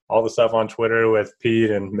all the stuff on Twitter with Pete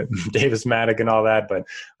and Davis Maddock and all that, but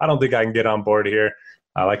I don't think I can get on board here.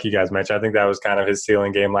 Like you guys mentioned, I think that was kind of his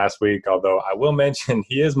ceiling game last week, although I will mention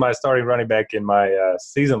he is my starting running back in my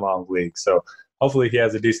season-long league, so hopefully he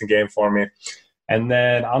has a decent game for me. And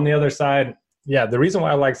then on the other side, yeah, the reason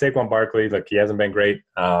why I like Saquon Barkley, look, he hasn't been great.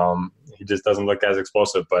 He just doesn't look as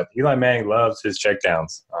explosive. But Eli Manning loves his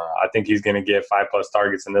checkdowns. I think he's going to get 5+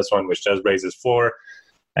 targets in this one, which does raise his floor.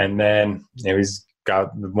 And then he's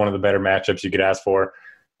got one of the better matchups you could ask for.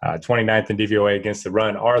 29th in DVOA against the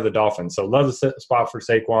run are the Dolphins. So love the spot for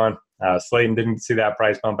Saquon. Slayton didn't see that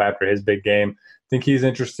price bump after his big game. I think he's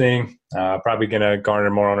interesting. Probably going to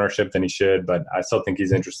garner more ownership than he should, but I still think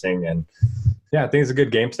he's interesting. And, yeah, I think it's a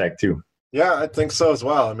good game stack too. Yeah, I think so as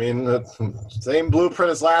well. I mean, same blueprint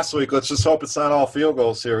as last week. Let's just hope it's not all field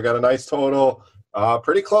goals here. We got a nice total.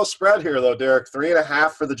 Pretty close spread here, though, Derek.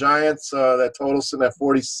 3.5 for the Giants. That total's sitting at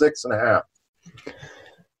 46.5.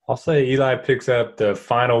 I'll say Eli picks up the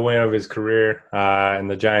final win of his career, and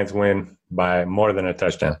the Giants win by more than a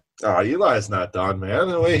touchdown. Oh, Eli's not done, man.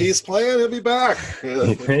 The way he's playing, he'll be back.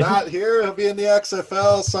 If not here, he'll be in the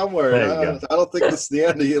XFL somewhere. I don't think this is the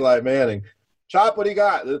end of Eli Manning. Chop, what do you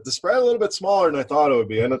got? The spread a little bit smaller than I thought it would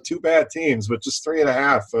be. I know 2 bad teams, but just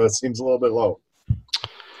 3.5 seems a little bit low.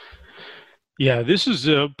 Yeah, this is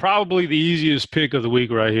probably the easiest pick of the week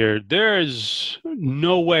right here. There is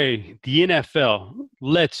no way the NFL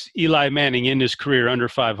lets Eli Manning end his career under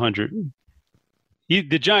 500.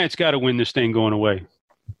 The Giants got to win this thing going away.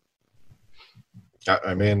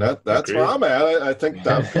 I mean, that's where I'm at. I think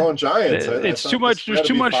I'm going Giants. It's too much. There's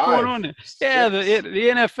too much going on. Yeah, the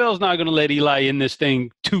NFL is not going to let Eli in this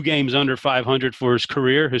thing 2 games under 500 for his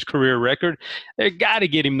career record. They got to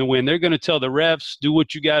get him the win. They're going to tell the refs, do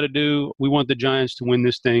what you got to do. We want the Giants to win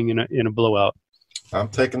this thing in a blowout. I'm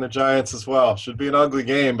taking the Giants as well. Should be an ugly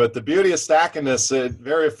game, but the beauty of stacking this,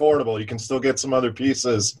 very affordable. You can still get some other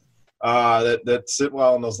pieces that sit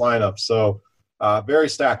well in those lineups. So very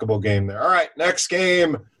stackable game there. All right, next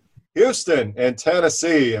game, Houston and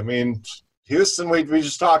Tennessee. I mean, Houston we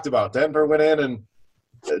just talked about. Denver went in and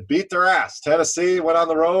beat their ass. Tennessee went on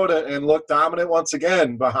the road and looked dominant once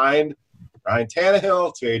again behind Ryan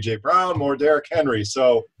Tannehill to A.J. Brown, more Derrick Henry.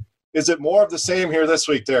 So is it more of the same here this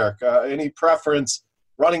week, Derek? Any preference,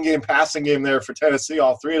 running game, passing game there for Tennessee?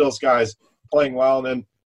 All three of those guys playing well. And then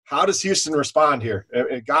how does Houston respond here?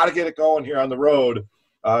 Got to get it going here on the road.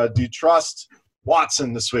 Do you trust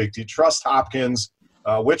Watson this week? Do you trust Hopkins?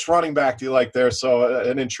 Which running back do you like there? So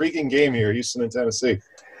an intriguing game here, Houston and Tennessee.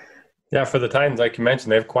 Yeah, for the Titans, like you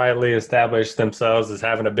mentioned, they've quietly established themselves as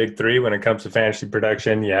having a big three when it comes to fantasy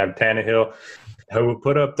production. You have Tannehill, who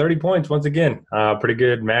put up 30 points once again. Pretty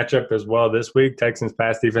good matchup as well this week. Texans'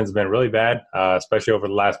 pass defense has been really bad, especially over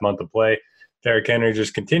the last month of play. Derrick Henry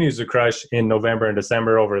just continues to crush in November and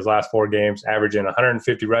December over his last 4 games, averaging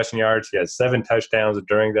 150 rushing yards. He has 7 touchdowns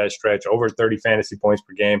during that stretch, over 30 fantasy points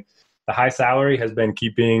per game. The high salary has been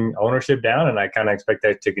keeping ownership down, and I kind of expect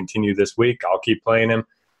that to continue this week. I'll keep playing him.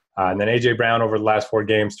 And then A.J. Brown over the last 4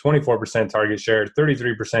 games, 24% target share,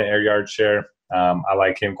 33% air yard share. I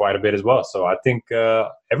like him quite a bit as well. So I think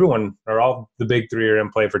everyone, or all the big three, are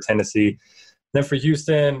in play for Tennessee. Then for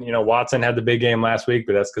Houston, Watson had the big game last week,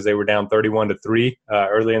 but that's because they were down 31-3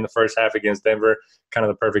 early in the first half against Denver. Kind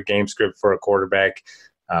of the perfect game script for a quarterback.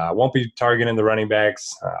 Won't be targeting the running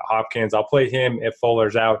backs. Hopkins, I'll play him if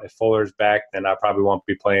Fuller's out. If Fuller's back, then I probably won't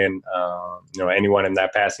be playing anyone in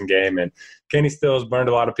that passing game. And Kenny Stills burned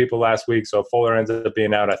a lot of people last week, so if Fuller ends up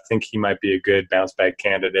being out, I think he might be a good bounce-back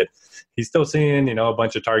candidate. He's still seeing, a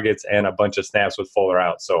bunch of targets and a bunch of snaps with Fuller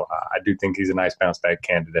out, so I do think he's a nice bounce-back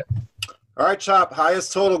candidate. All right, Chop,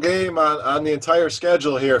 highest total game on the entire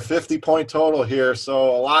schedule here, 50-point total here, so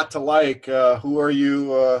a lot to like. Who are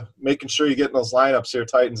you making sure you get in those lineups here,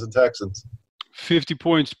 Titans and Texans?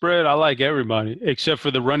 50-point spread. I like everybody except for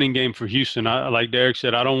the running game for Houston. Like Derek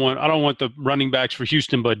said, I don't want the running backs for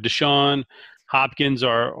Houston, but Deshaun, Hopkins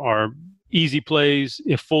are easy plays.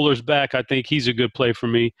 If Fuller's back, I think he's a good play for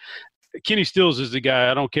me. Kenny Stills is the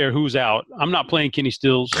guy. I don't care who's out. I'm not playing Kenny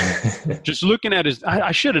Stills. Just looking at his –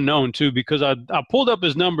 I should have known, too, because I pulled up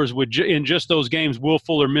his numbers in just those games Will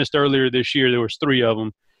Fuller missed earlier this year. There was 3 of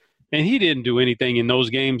them, and he didn't do anything in those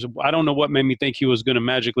games. I don't know what made me think he was going to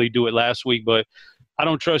magically do it last week, but I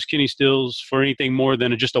don't trust Kenny Stills for anything more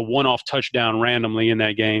than just a one-off touchdown randomly in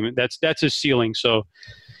that game. That's his ceiling. So –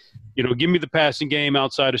 give me the passing game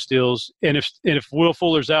outside of Stills. And if Will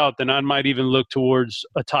Fuller's out, then I might even look towards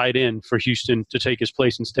a tight end for Houston to take his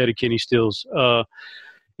place instead of Kenny Stills.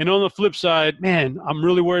 And on the flip side, man, I'm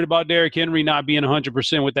really worried about Derrick Henry not being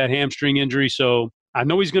 100% with that hamstring injury. So I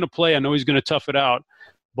know he's going to play. I know he's going to tough it out.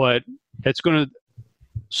 But that's going to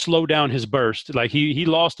slow down his burst. Like he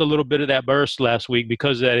lost a little bit of that burst last week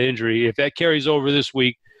because of that injury. If that carries over this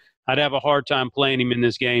week, I'd have a hard time playing him in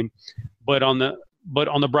this game. But on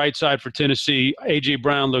the bright side for Tennessee, A.J.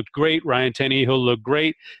 Brown looked great. Ryan Tannehill looked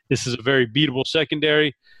great. This is a very beatable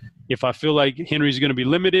secondary. If I feel like Henry's going to be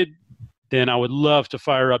limited, then I would love to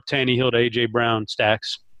fire up Tannehill to A.J. Brown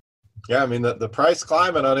stacks. Yeah, I mean, the price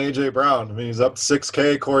climbing on A.J. Brown. I mean, he's up to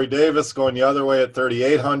 $6K. Corey Davis going the other way at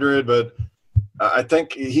 $3,800, but I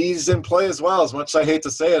think he's in play as well, as much as I hate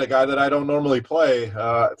to say it, a guy that I don't normally play.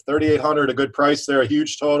 $3,800, a good price there, a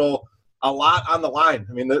huge total. A lot on the line.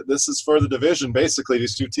 I mean, this is for the division. Basically,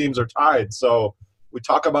 these two teams are tied. So we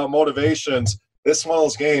talk about motivations. This is one of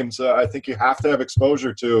those games I think you have to have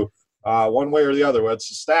exposure to one way or the other. Whether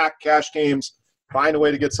it's a stack, cash games, find a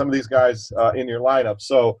way to get some of these guys in your lineup.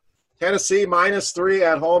 So Tennessee -3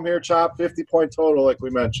 at home here, Chop, 50-point total like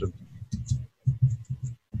we mentioned.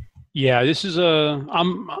 Yeah, this is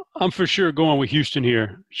I'm for sure going with Houston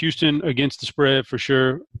here. Houston against the spread for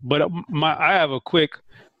sure. But I have a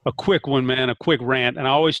quick one, man, a quick rant. And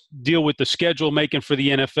I always deal with the schedule making for the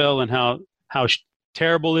NFL and how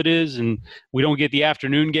terrible it is. And we don't get the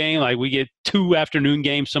afternoon game. Like we get 2 afternoon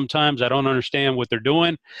games sometimes. I don't understand what they're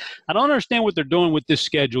doing. I don't understand what they're doing with this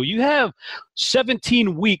schedule. You have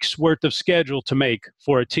 17 weeks worth of schedule to make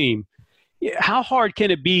for a team. How hard can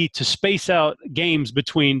it be to space out games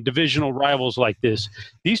between divisional rivals like this?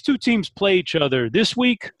 These two teams play each other this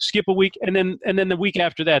week, skip a week, and then the week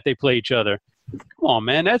after that they play each other. Come on,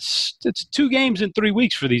 man. That's 2 games in 3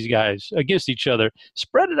 weeks for these guys against each other.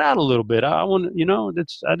 Spread it out a little bit. I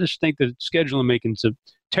just think the scheduling making's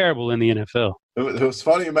terrible in the NFL. It was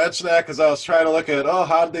funny you mentioned that because I was trying to look at,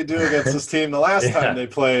 how did they do against this team the last time they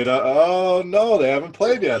played? No, they haven't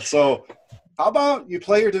played yet. So how about you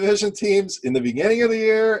play your division teams in the beginning of the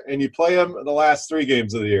year and you play them in the last 3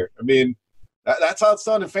 games of the year? I mean, that's how it's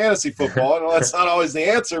done in fantasy football. I know that's not always the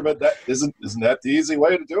answer, but that isn't that the easy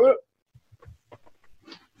way to do it?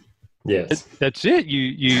 Yes, that's it.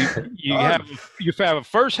 You have a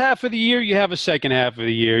first half of the year. You have a second half of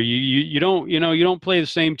the year. You don't play the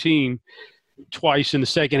same team twice in the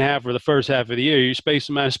second half or the first half of the year. You space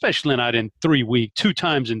them out, especially not in 3 weeks, 2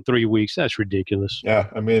 times in 3 weeks. That's ridiculous. Yeah,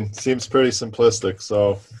 I mean, seems pretty simplistic.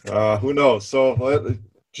 So who knows? So did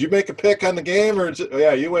you make a pick on the game, or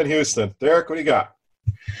you win Houston? Derek, what do you got?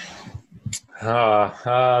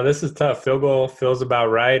 This is tough. Field goal feels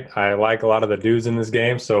about right. I like a lot of the dudes in this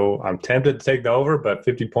game, so I'm tempted to take the over, but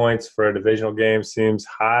 50 points for a divisional game seems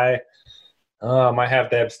high. I might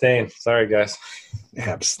have to abstain. Sorry, guys.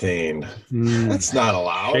 Abstain. That's not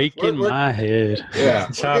allowed. Shaking my head. Yeah,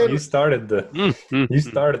 Chop, you started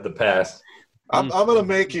the pass. I'm going to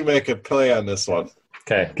make you make a play on this one.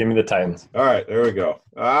 Okay, give me the Titans. All right, there we go.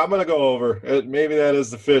 I'm going to go over. Maybe that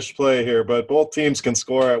is the fish play here, but both teams can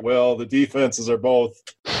score at will. The defenses are both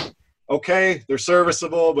okay. They're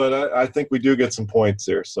serviceable, but I think we do get some points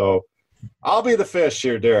here. So I'll be the fish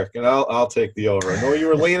here, Derek, and I'll take the over. I know you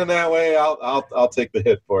were leaning that way. I'll take the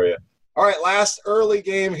hit for you. All right, last early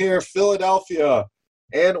game here, Philadelphia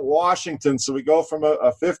and Washington. So we go from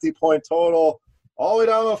a 50-point total all the way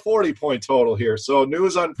down to a 40-point total here. So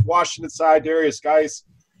news on Washington side, Darius Geis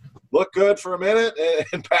looked good for a minute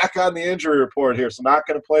and back on the injury report here. So not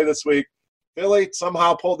going to play this week. Philly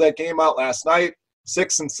somehow pulled that game out last night,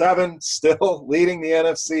 6-7, still leading the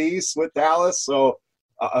NFC East with Dallas. So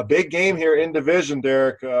a big game here in division,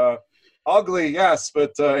 Derek. Ugly, yes,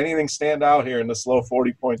 but anything stand out here in this low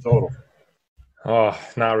 40-point total? Oh,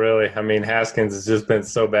 not really. I mean, Haskins has just been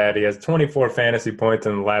so bad. He has 24 fantasy points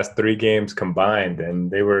in the last 3 games combined, and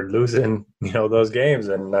they were losing, those games.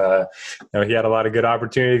 And, he had a lot of good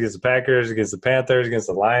opportunities against the Packers, against the Panthers, against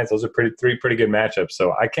the Lions. Those are 3 pretty good matchups.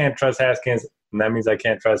 So I can't trust Haskins, and that means I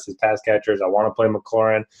can't trust his pass catchers. I want to play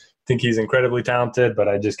McLaurin. I think he's incredibly talented, but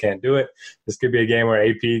I just can't do it. This could be a game where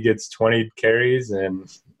AP gets 20 carries, and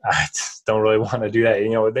I just don't really want to do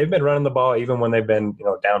that. They've been running the ball even when they've been,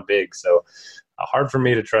 down big. So hard for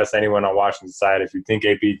me to trust anyone on Washington's side. If you think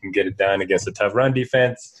AP can get it done against a tough run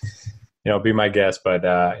defense, be my guess. But,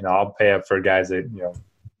 I'll pay up for guys that,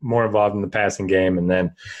 more involved in the passing game. And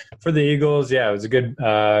then for the Eagles, it was a good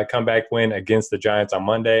comeback win against the Giants on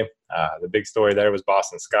Monday. The big story there was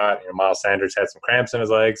Boston Scott. Miles Sanders had some cramps in his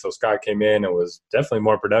legs, so Scott came in and was definitely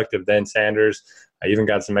more productive than Sanders. I even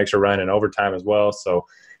got some extra run in overtime as well. So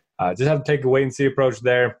just have to take a wait-and-see approach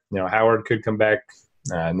there. Howard could come back.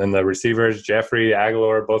 And then the receivers, Jeffrey,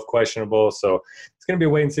 Aguilar, both questionable. So it's going to be a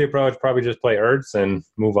wait-and-see approach. Probably just play Ertz and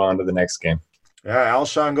move on to the next game. Yeah,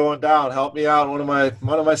 Alshon going down. Help me out in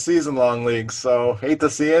one of my season-long leagues. So hate to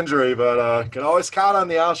see injury, but can always count on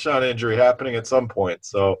the Alshon injury happening at some point.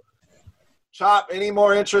 So, Chop, any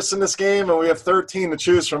more interest in this game? And we have 13 to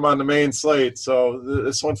choose from on the main slate. So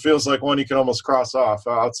this one feels like one you can almost cross off.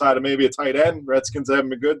 Outside of maybe a tight end, Redskins haven't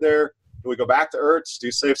been good there. Do we go back to Ertz? Do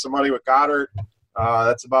you save some money with Goddard?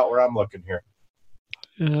 That's about where I'm looking here.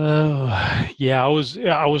 I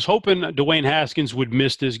was hoping Dwayne Haskins would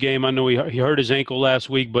miss this game. I know he hurt his ankle last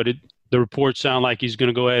week, but the reports sound like he's going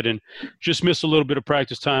to go ahead and just miss a little bit of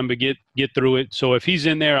practice time, but get through it. So if he's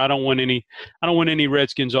in there, I don't want any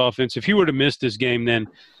Redskins offense. If he were to miss this game, then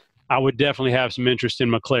I would definitely have some interest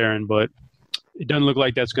in McLaurin, but it doesn't look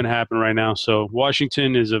like that's going to happen right now. So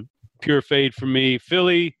Washington is a pure fade for me.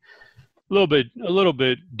 Philly, a little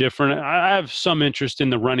bit different. I have some interest in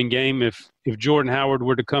the running game. If Jordan Howard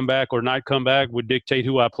were to come back or not come back would dictate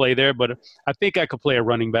who I play there. But I think I could play a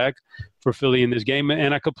running back for Philly in this game,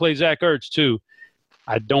 and I could play Zach Ertz too.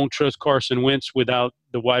 I don't trust Carson Wentz without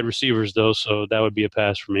the wide receivers though, so that would be a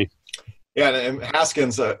pass for me. Yeah, and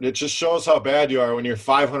Haskins, it just shows how bad you are when you're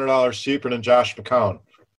 $500 cheaper than Josh McCown,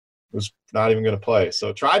 who's not even going to play.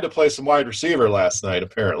 So tried to play some wide receiver last night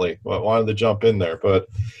apparently, but wanted to jump in there, but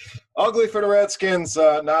ugly for the Redskins.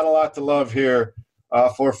 Not a lot to love here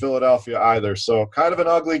for Philadelphia either. So kind of an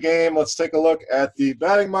ugly game. Let's take a look at the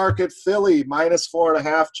betting market. Philly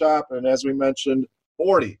 -4.5, Chop. And as we mentioned,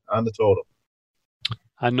 40 on the total.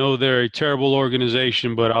 I know they're a terrible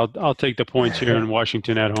organization, but I'll take the points here in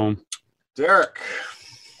Washington at home. Derek.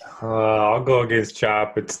 I'll go against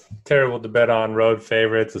Chop. It's terrible to bet on road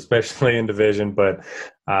favorites, especially in division. But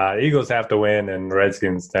Eagles have to win, and the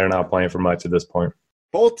Redskins, they're not playing for much at this point.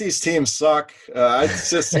 Both these teams suck. I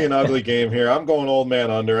just see an ugly game here. I'm going old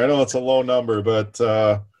man under. I know it's a low number, but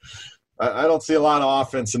I don't see a lot of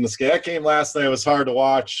offense in this game. That game last night was hard to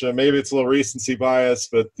watch. Maybe it's a little recency bias,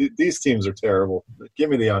 but these teams are terrible. Give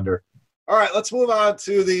me the under. All right, let's move on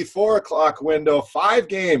to the 4 o'clock window. 5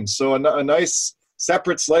 games, so a nice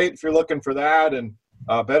separate slate if you're looking for that, and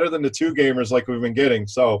better than the 2-gamers like we've been getting.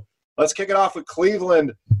 So let's kick it off with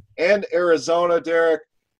Cleveland and Arizona, Derek.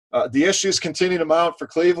 The issues continue to mount for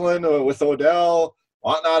Cleveland with Odell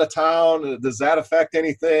wanting out of town. Does that affect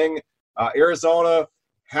anything? Arizona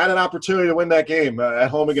had an opportunity to win that game at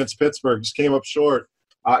home against Pittsburgh, just came up short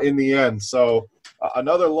in the end. So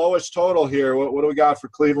another lowest total here. What do we got for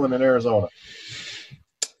Cleveland and Arizona?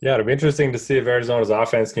 Yeah, it'll be interesting to see if Arizona's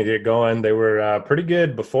offense can get going. They were pretty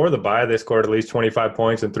good before the bye. They scored at least 25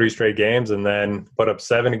 points in 3 straight games and then put up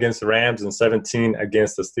 7 against the Rams and 17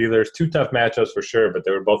 against the Steelers. 2 tough matchups for sure, but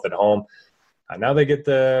they were both at home. Now they get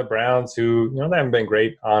the Browns, who, they haven't been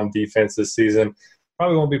great on defense this season.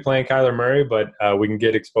 Probably won't be playing Kyler Murray, but we can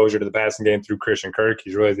get exposure to the passing game through Christian Kirk.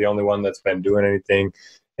 He's really the only one that's been doing anything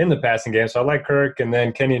in the passing game. So I like Kirk. And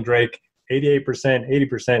then Kenyon Drake, 88%,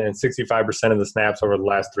 80%, and 65% of the snaps over the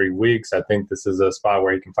last 3 weeks. I think this is a spot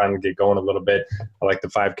where he can finally get going a little bit. I like the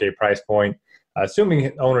 $5K price point.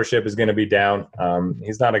 Assuming ownership is going to be down,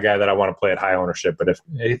 he's not a guy that I want to play at high ownership. But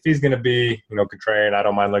if he's going to be, contrarian, I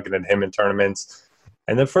don't mind looking at him in tournaments.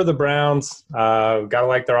 And then for the Browns, got to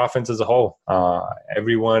like their offense as a whole.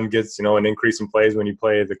 Everyone gets, an increase in plays when you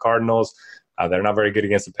play the Cardinals. They're not very good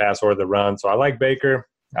against the pass or the run. So I like Baker,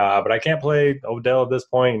 but I can't play Odell at this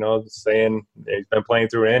point, saying he's been playing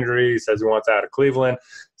through an injury. He says he wants out of Cleveland.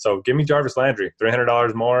 So give me Jarvis Landry,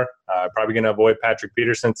 $300 more. Probably going to avoid Patrick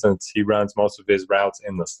Peterson since he runs most of his routes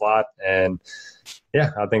in the slot. And, yeah,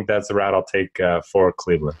 I think that's the route I'll take for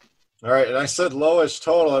Cleveland. All right, and I said lowest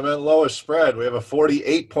total. I meant lowest spread. We have a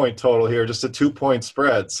 48-point total here, just a 2-point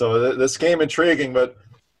spread. So this game intriguing, but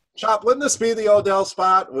Chop, wouldn't this be the Odell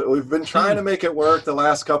spot? We've been trying to make it work the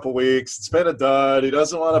last couple weeks. It's been a dud. He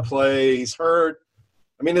doesn't want to play. He's hurt.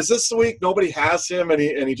 I mean, is this the week nobody has him and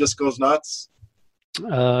he just goes nuts?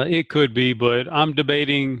 It could be, but I'm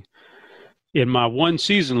debating in my 1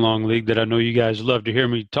 season-long league that I know you guys love to hear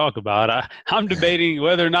me talk about. I'm debating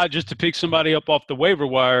whether or not just to pick somebody up off the waiver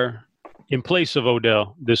wire in place of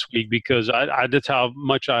Odell this week, because that's how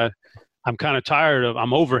much I'm kind of tired of.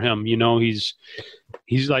 I'm over him. He's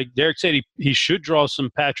like Derek said, he should draw some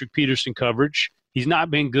Patrick Peterson coverage. He's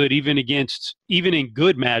not been good even in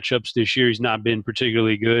good matchups this year. He's not been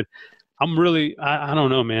particularly good. I'm really, I don't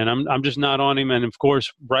know, man. I'm just not on him. And of course,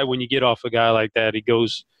 right when you get off a guy like that, he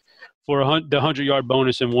goes for the 100-yard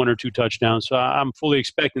bonus and 1 or 2 touchdowns. So I'm fully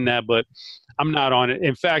expecting that, but I'm not on it.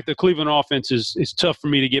 In fact, the Cleveland offense is tough for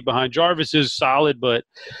me to get behind. Jarvis is solid, but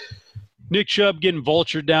Nick Chubb getting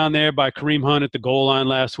vultured down there by Kareem Hunt at the goal line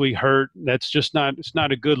last week hurt. That's just it's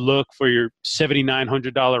not a good look for your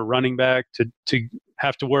 $7,900 running back to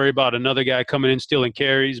have to worry about another guy coming in stealing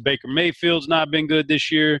carries. Baker Mayfield's not been good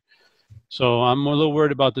this year. So I'm a little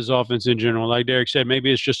worried about this offense in general. Like Derek said,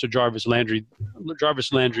 maybe it's just a Jarvis Landry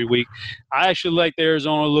week. I actually like the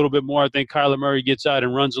Arizona a little bit more. I think Kyler Murray gets out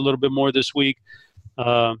and runs a little bit more this week.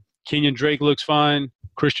 Kenyon Drake looks fine.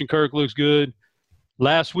 Christian Kirk looks good.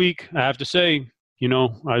 Last week, I have to say,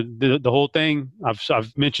 the whole thing,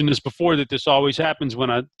 I've mentioned this before, that this always happens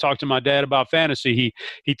when I talk to my dad about fantasy.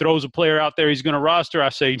 He throws a player out there he's going to roster. I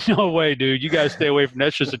say, no way, dude. You guys stay away from that.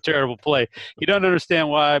 That's just a terrible play. He doesn't understand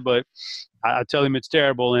why, but I tell him it's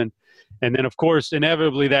terrible. And then, of course,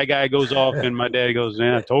 inevitably that guy goes off, and my dad goes,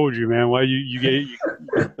 man, I told you, man. Why you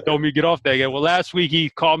told me to get off that guy? Well, last week he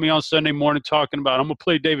called me on Sunday morning talking about, I'm going to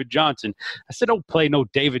play David Johnson. I said, don't play no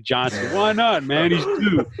David Johnson. Why not, man?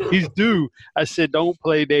 He's due. I said, don't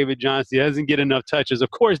play David Johnson. He doesn't get enough touches.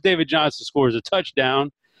 Of course, David Johnson scores a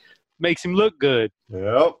touchdown, makes him look good.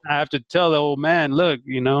 Yep. I have to tell the old man, look,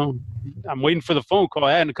 I'm waiting for the phone call.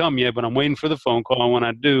 I hadn't come yet, but I'm waiting for the phone call. And when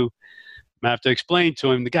I do, I have to explain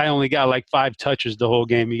to him the guy only got like 5 touches the whole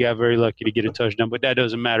game. He got very lucky to get a touchdown, but that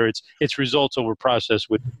doesn't matter. It's results over process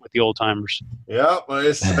with the old timers. Yeah, I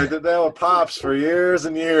did that with Pops for years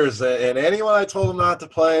and years, and anyone I told him not to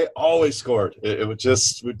play always scored.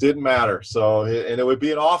 It didn't matter. So, and it would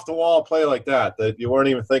be an off the wall play like that you weren't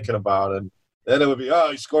even thinking about, and then it would be,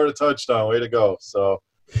 he scored a touchdown, way to go. So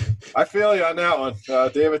I feel you on that one.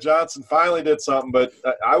 David Johnson finally did something, but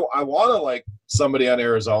I want to like somebody on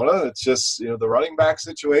Arizona. It's just, the running back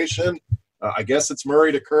situation. I guess it's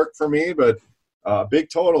Murray to Kirk for me, but big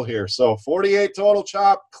total here. So 48 total,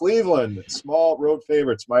 Chop. Cleveland, small road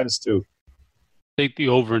favorites, -2. Take the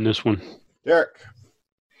over in this one. Derek.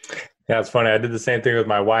 Yeah, it's funny. I did the same thing with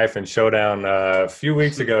my wife in Showdown a few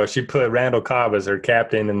weeks ago. She put Randall Cobb as her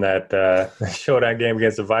captain in that Showdown game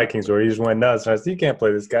against the Vikings where he just went nuts. And I said, you can't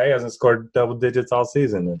play this guy. He hasn't scored double digits all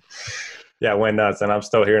season. And yeah, went nuts. And I'm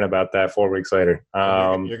still hearing about that 4 weeks later.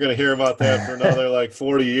 You're going to hear about that for another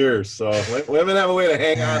 40 years. So women have a way to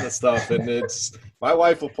hang on to stuff. And my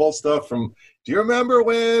wife will pull stuff from, do you remember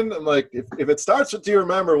when? I'm like, if it starts with do you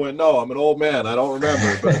remember when? No, I'm an old man. I don't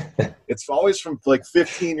remember. But it's always from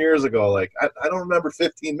 15 years ago. I don't remember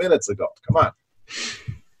 15 minutes ago. Come on.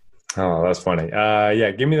 Oh, that's funny.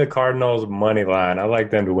 Yeah, give me the Cardinals money line. I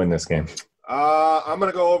like them to win this game. I'm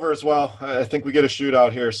going to go over as well. I think we get a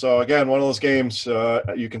shootout here. So, again, one of those games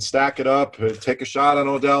you can stack it up, take a shot on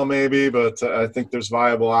Odell maybe, but I think there's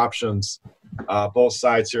viable options. Both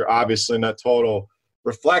sides here, obviously, net total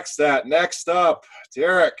reflects that. Next up,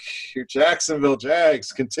 Derek, your Jacksonville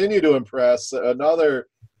Jags continue to impress. Another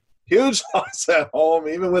huge loss at home,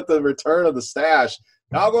 even with the return of the stash.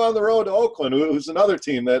 Now go on the road to Oakland, who's another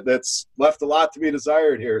team that's left a lot to be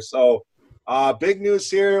desired here. So, big news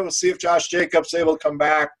here. We'll see if Josh Jacobs able to come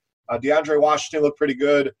back. DeAndre Washington looked pretty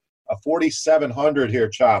good. 4,700 here,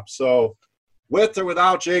 Chop. So, with or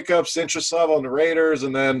without Jacobs, interest level in the Raiders,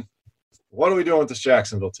 and then what are we doing with this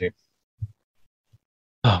Jacksonville team?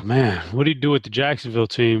 Oh, man, what do you do with the Jacksonville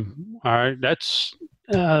team? All right, that's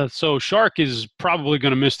so Shark is probably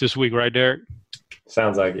going to miss this week, right, Derek?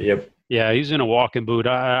 Sounds like it, yep. Yeah, he's in a walking boot.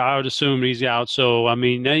 I would assume he's out. So, I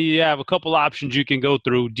mean, now you have a couple options you can go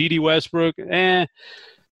through. Dede Westbrook,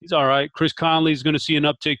 he's all right. Chris Conley's going to see an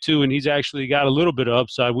uptick too, and he's actually got a little bit of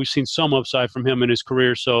upside. We've seen some upside from him in his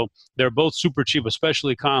career, so they're both super cheap,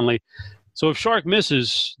 especially Conley. So if Shark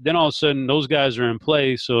misses, then all of a sudden those guys are in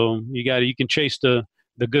play. So you can chase the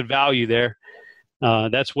good value there.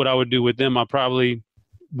 That's what I would do with them. I probably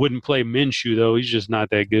wouldn't play Minshew, though. He's just not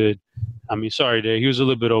that good. I mean, sorry, Dave. He was a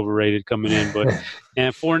little bit overrated coming in. But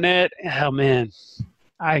and Fournette, oh, man,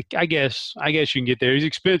 I guess you can get there. He's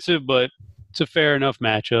expensive, but it's a fair enough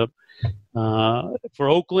matchup. For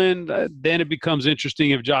Oakland, then it becomes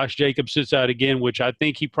interesting if Josh Jacobs sits out again, which I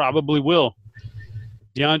think he probably will.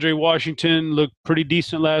 DeAndre Washington looked pretty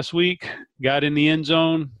decent last week, got in the end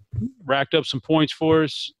zone, racked up some points for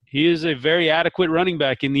us. He is a very adequate running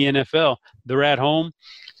back in the NFL. They're at home.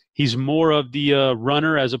 He's more of the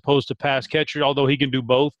runner as opposed to pass catcher, although he can do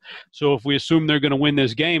both. So if we assume they're going to win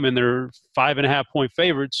this game and they're 5.5-point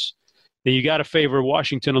favorites, then you got to favor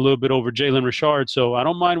Washington a little bit over Jalen Richard. So I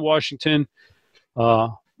don't mind Washington. I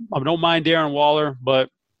don't mind Darren Waller, but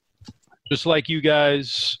just like you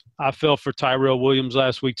guys, I fell for Tyrell Williams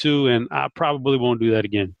last week too, and I probably won't do that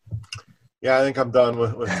again. Yeah, I think I'm done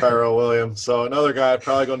with Tyrell Williams. So another guy I'd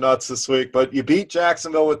probably go nuts this week. But you beat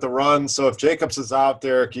Jacksonville with the run. So if Jacobs is out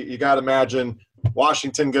there, you got to imagine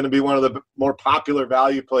Washington going to be one of the more popular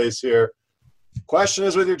value plays here. Question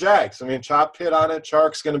is with your Jags. I mean, Chop hit on it.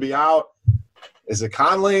 Chark's going to be out. Is it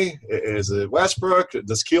Conley? Is it Westbrook?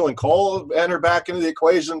 Does Keelan Cole enter back into the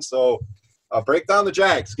equation? So break down the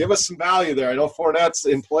Jags. Give us some value there. I know Fournette's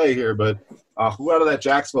in play here, but who out of that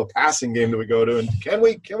Jacksonville passing game do we go to? And can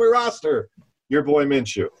we roster your boy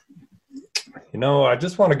Minshew? I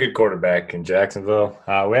just want a good quarterback in Jacksonville.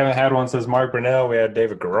 We haven't had one since Mark Brunell. We had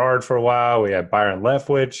David Garrard for a while. We had Byron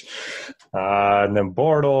Leftwich, and then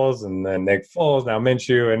Bortles, and then Nick Foles, now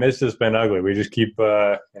Minshew, and it's just been ugly. We just keep,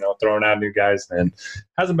 throwing out new guys, and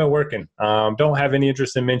hasn't been working. Don't have any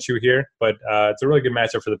interest in Minshew here, but it's a really good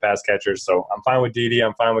matchup for the pass catchers. So I'm fine with Dede.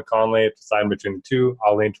 I'm fine with Conley. If deciding between the two,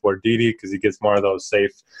 I'll lean toward Dede because he gets more of those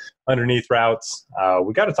safe underneath routes.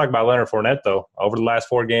 We got to talk about Leonard Fournette, though. Over the last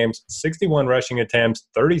 4 games, 61 rushing attempts,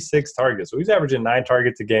 36 targets. So he's averaging 9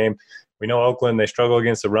 targets a game. We know Oakland, they struggle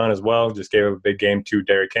against the run as well. Just gave up a big game to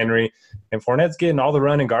Derrick Henry. And Fournette's getting all the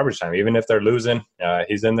run in garbage time. Even if they're losing,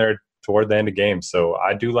 he's in there toward the end of games. So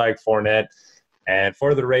I do like Fournette. And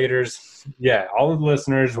for the Raiders, all of the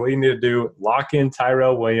listeners, what you need to do, lock in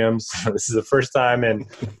Tyrell Williams. This is the first time in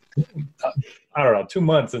 2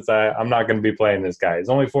 months since I'm not going to be playing this guy. He's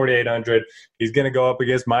only 4,800. He's going to go up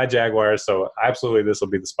against my Jaguars, so absolutely this will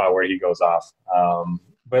be the spot where he goes off.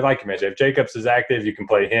 But like you mentioned, if Jacobs is active, you can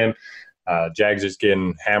play him. Jags just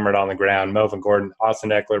getting hammered on the ground. Melvin Gordon, Austin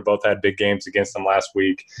Eckler both had big games against them last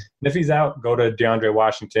week. And if he's out, go to DeAndre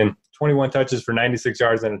Washington. 21 touches for 96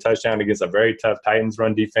 yards and a touchdown against a very tough Titans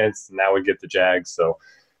run defense. Now we get the Jags. So,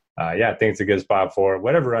 I think it's a good spot for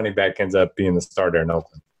whatever running back ends up being the starter in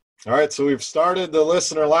Oakland. All right, so we've started the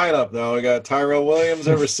listener lineup now. We got Tyrell Williams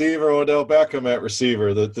at receiver, Odell Beckham at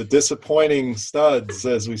receiver, the disappointing studs,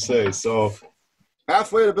 as we say. So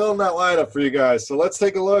halfway to building that lineup for you guys. So let's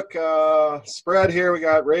take a look. Spread here, we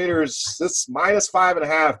got Raiders. This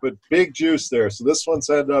 -5.5, but big juice there. So this one's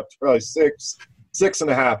headed up to probably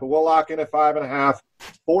 6.5. But we'll lock in at 5.5,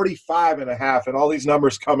 45.5, and all these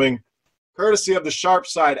numbers coming courtesy of the Sharp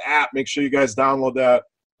Side app. Make sure you guys download that.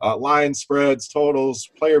 Line spreads, totals,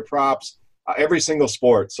 player props, every single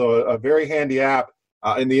sport. So a very handy app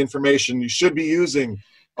and the information you should be using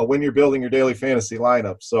when you're building your daily fantasy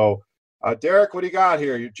lineup. So, Derek, what do you got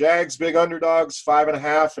here? Your Jags, big underdogs,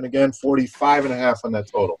 5.5, and again, 45.5 on that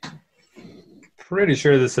total. Pretty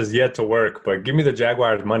sure this has yet to work, but give me the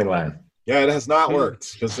Jaguars money line. Yeah, it has not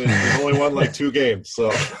worked because they only won like 2 games.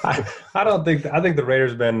 So I think the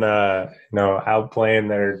Raiders been outplaying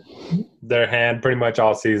their hand pretty much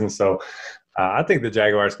all season. So I think the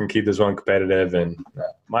Jaguars can keep this one competitive and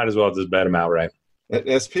might as well just bet them outright.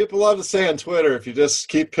 As people love to say on Twitter, if you just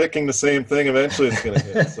keep picking the same thing, eventually it's going to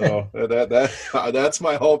hit. So that's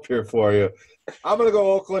my hope here for you. I'm going to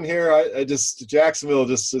go Oakland here. Jacksonville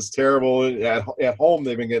just is terrible. At home,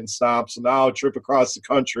 they've been getting stomped. So now a trip across the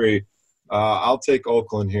country. I'll take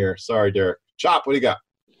Oakland here. Sorry, Derek. Chop, what do you got?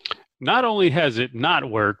 Not only has it not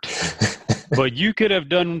worked, but you could have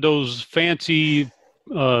done those fancy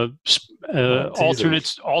alternate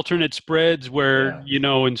spreads where,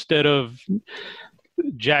 instead of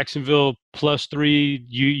Jacksonville +3,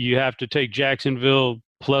 you have to take Jacksonville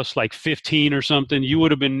plus like 15 or something. You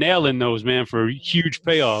would have been nailing those, man, for huge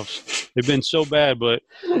payoffs. They've been so bad, but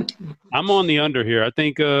I'm on the under here. I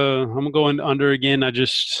think I'm going under again. I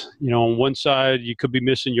just, on one side, you could be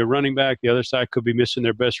missing your running back. The other side could be missing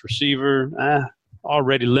their best receiver.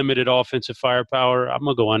 Already limited offensive firepower. I'm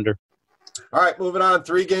going to go under. All right, moving on.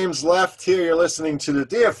 3 games left here. You're listening to the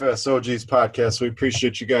DFS OGs podcast. We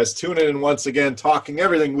appreciate you guys tuning in once again, talking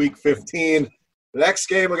everything Week 15. The next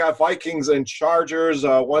game, we got Vikings and Chargers.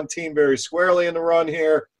 One team very squarely in the run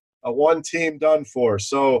here. One team done for.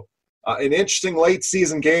 So an interesting late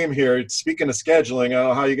season game here. Speaking of scheduling, I don't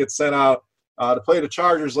know how you get sent out to play the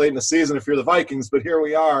Chargers late in the season if you're the Vikings, but here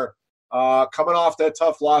we are coming off that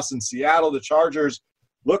tough loss in Seattle. The Chargers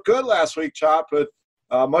looked good last week, Chop, but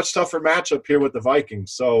much tougher matchup here with the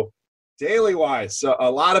Vikings. So daily-wise,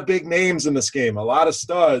 a lot of big names in this game, a lot of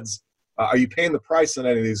studs. Are you paying the price on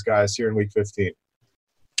any of these guys here in Week 15?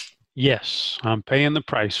 Yes, I'm paying the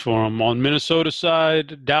price for him. On Minnesota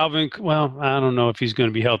side, Dalvin, well, I don't know if he's going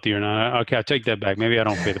to be healthy or not. Okay, I take that back. Maybe I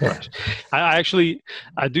don't pay the price. I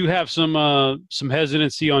do have some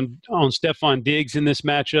hesitancy on Stephon Diggs in this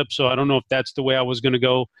matchup, so I don't know if that's the way I was going to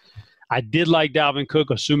go. I did like Dalvin Cook,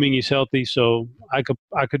 assuming he's healthy, so I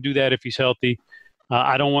could do that if he's healthy.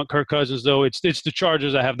 I don't want Kirk Cousins, though. It's the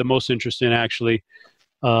Chargers I have the most interest in, actually.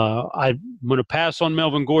 I'm going to pass on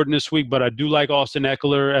Melvin Gordon this week, but I do like Austin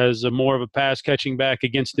Eckler as more of a pass-catching back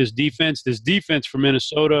against this defense. This defense for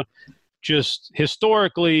Minnesota just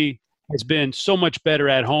historically has been so much better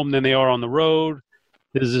at home than they are on the road.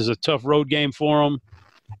 This is a tough road game for them.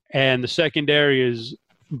 And the secondary is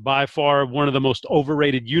by far one of the most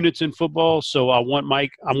overrated units in football. So I want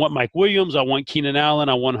Mike Williams, I want Keenan Allen,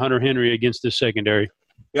 I want Hunter Henry against this secondary.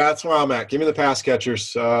 Yeah, that's where I'm at. Give me the pass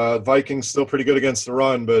catchers. Vikings still pretty good against the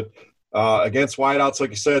run, but against wideouts,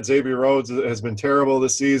 like you said, Xavier Rhodes has been terrible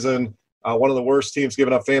this season. One of the worst teams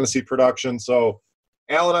giving up fantasy production. So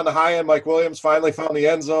Allen on the high end, Mike Williams finally found the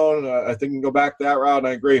end zone. I think we can go back that route, and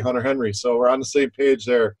I agree, Hunter Henry. So we're on the same page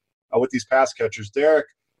there with these pass catchers. Derek,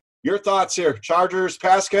 your thoughts here. Chargers,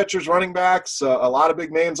 pass catchers, running backs, a lot of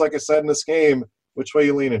big names, like I said, in this game. Which way are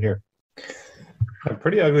you leaning here? A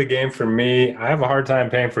pretty ugly game for me. I have a hard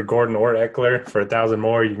time paying for Gordon or Eckler. For $1,000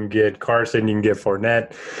 more, you can get Carson, you can get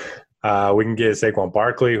Fournette. We can get Saquon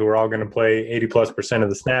Barkley, who are all going to play 80+% of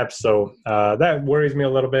the snaps. So that worries me a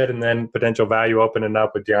little bit. And then potential value opening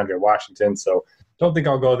up with DeAndre Washington. So don't think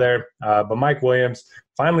I'll go there. But Mike Williams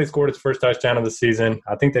finally scored his first touchdown of the season.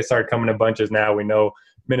 I think they started coming in bunches now. We know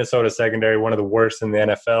Minnesota secondary, one of the worst in the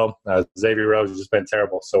NFL. Xavier Rhodes has just been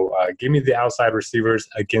terrible. So give me the outside receivers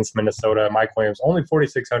against Minnesota. Mike Williams, only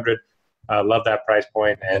 $4,600. Love that price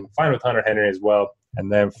point, and fine with Hunter Henry as well. And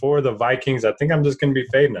then for the Vikings, I think I'm just going to be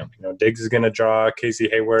fading them. Diggs is going to draw Casey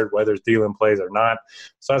Hayward, whether Thielen plays or not.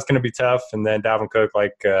 So that's going to be tough. And then Dalvin Cook,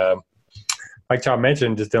 like Chop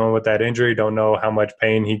mentioned, just dealing with that injury. Don't know how much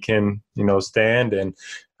pain he can, stand. And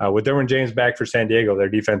with Derwin James back for San Diego, their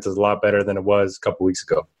defense is a lot better than it was a couple weeks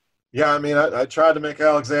ago. Yeah, I mean, I tried to make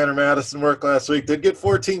Alexander Madison work last week. Did get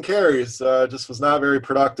 14 carries, just was not very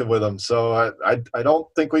productive with him. So I don't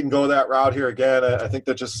think we can go that route here again. I think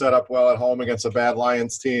that just set up well at home against a bad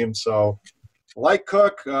Lions team. So like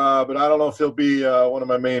Cook, but I don't know if he'll be one of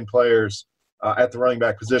my main players at the running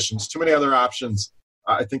back positions. Too many other options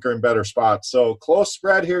I think are in better spots. So close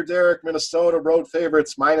spread here, Derek. Minnesota road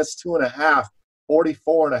favorites -2.5,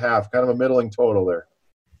 44.5, kind of a middling total there.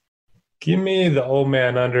 Give me the old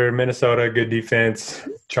man under. Minnesota, good defense.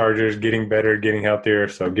 Chargers getting better, getting healthier.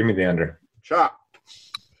 So give me the under. Chop.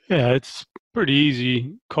 Yeah, it's pretty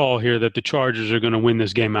easy call here that the Chargers are going to win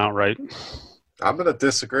this game outright. I'm going to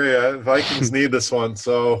disagree. Vikings need this one.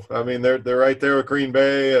 So, I mean, they're right there with Green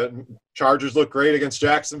Bay. Chargers look great against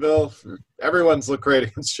Jacksonville. Everyone's looked great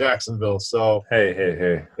against Jacksonville. So,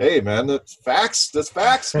 hey, man, that's facts. Does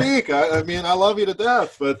facts speak? I mean, I love you to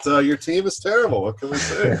death, but your team is terrible. What can we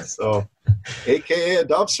say? So, AKA a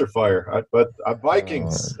dumpster fire. But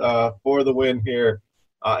Vikings for the win here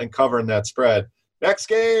and covering that spread. Next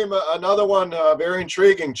game, another one very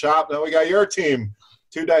intriguing, Chop. Now we got your team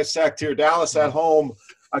to dissect here. Dallas at home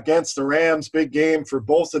against the Rams. Big game for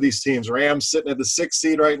both of these teams. Rams sitting at the 6th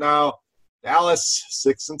seed right now. Dallas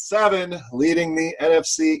 6-7, leading the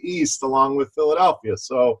NFC East along with Philadelphia.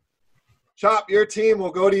 So, Chop, your team,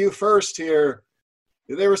 will go to you first here.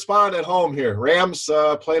 Did they respond at home here? Rams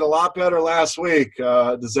played a lot better last week.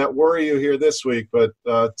 Does that worry you here this week? But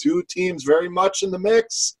two teams very much in the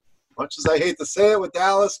mix, much as I hate to say it with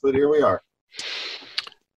Dallas, but here we are.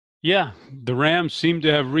 Yeah, the Rams seem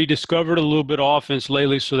to have rediscovered a little bit of offense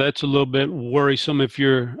lately, so that's a little bit worrisome if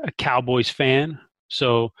you're a Cowboys fan.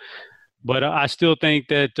 So, but I still think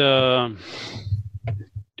that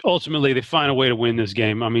ultimately they find a way to win this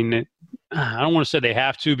game. I mean, I don't want to say they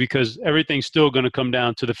have to because everything's still going to come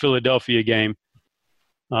down to the Philadelphia game.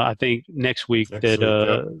 I think next week.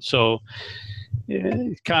 So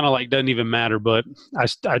it kind of like doesn't even matter. But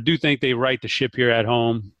I do think they right the ship here at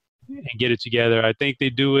home and get it together. I think they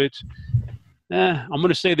do it. I'm going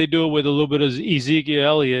to say they do it with a little bit of Ezekiel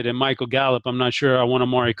Elliott and Michael Gallup. I'm not sure I want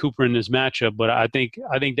Amari Cooper in this matchup, but I think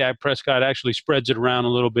Dak Prescott actually spreads it around a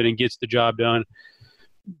little bit and gets the job done.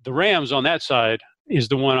 The Rams on that side is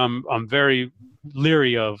the one I'm very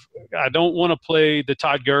leery of. I don't want to play the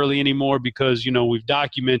Todd Gurley anymore because, we've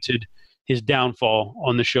documented his downfall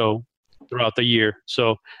on the show throughout the year.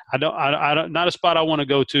 So I don't not a spot I want to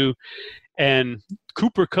go to. And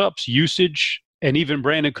Cooper Kupp's usage and even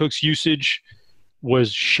Brandon Cook's usage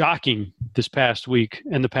was shocking this past week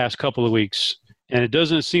and the past couple of weeks. And it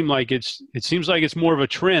doesn't seem like it seems like it's more of a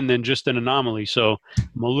trend than just an anomaly. So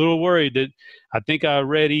I'm a little worried that I think I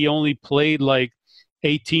read he only played like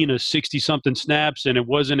 18 or 60-something snaps, and it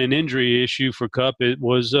wasn't an injury issue for Kupp. It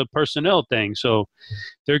was a personnel thing. So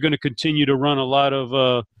they're going to continue to run a lot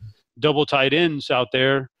of double tight ends out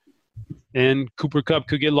there, and Cooper Kupp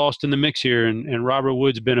could get lost in the mix here, and Robert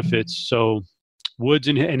Woods benefits. So Woods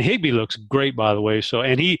and Higbee looks great, by the way. So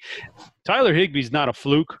Tyler Higbee's not a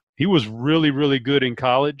fluke. He was really, really good in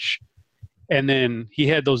college. And then he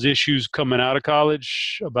had those issues coming out of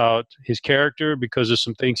college about his character because of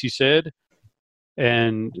some things he said,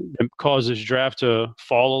 and it caused his draft to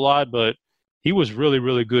fall a lot. But he was really,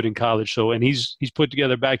 really good in college. So, and he's put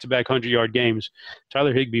together back-to-back 100-yard games.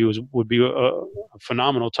 Tyler Higbee would be a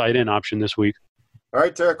phenomenal tight end option this week. All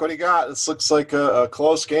right, Derek, what do you got? This looks like a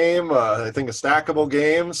close game. I think a stackable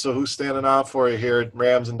game. So who's standing out for you here at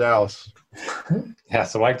Rams and Dallas? Yeah,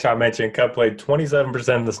 so like Chop mentioned, Kupp played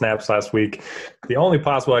 27% of the snaps last week. The only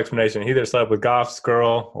possible explanation, he either slept with Goff's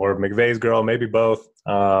girl or McVay's girl, maybe both,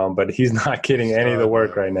 but he's not getting any of the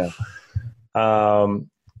work right now.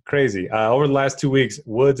 Crazy. Over the last 2 weeks,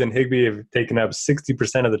 Woods and Higbee have taken up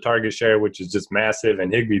 60% of the target share, which is just massive,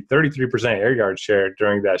 and Higbee 33% air yard share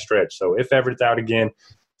during that stretch. So if Everett's out again,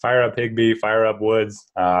 fire up Higbee, fire up Woods.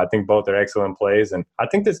 I think both are excellent plays, and I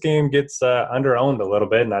think this game gets under-owned a little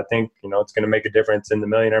bit, and I think it's going to make a difference in the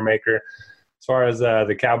Millionaire Maker. As far as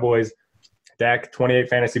the Cowboys, Dak, 28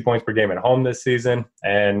 fantasy points per game at home this season,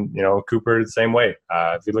 and Cooper the same way.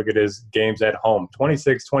 If you look at his games at home,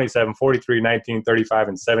 26, 27, 43, 19, 35,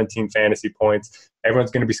 and 17 fantasy points.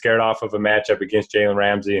 Everyone's going to be scared off of a matchup against Jalen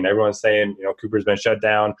Ramsey, and everyone's saying Cooper's been shut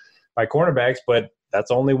down by cornerbacks, but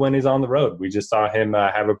that's only when he's on the road. We just saw him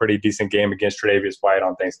have a pretty decent game against Tre'Davious White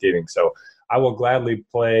on Thanksgiving. So I will gladly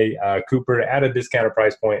play Cooper at a discounted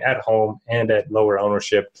price point at home and at lower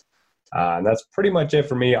ownership. And that's pretty much it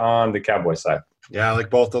for me on the Cowboys side. Yeah, I like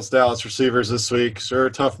both those Dallas receivers this week. Sure,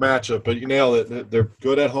 tough matchup, but you nailed it. They're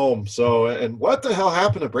good at home. So, and what the hell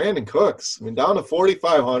happened to Brandon Cooks? I mean, down to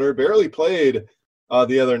 4,500, barely played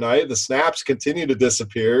the other night. The snaps continue to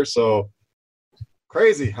disappear. So,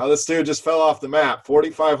 crazy how this dude just fell off the map.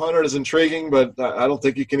 4,500 is intriguing, but I don't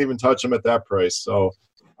think you can even touch him at that price. So,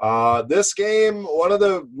 this game, one of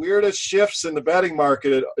the weirdest shifts in the betting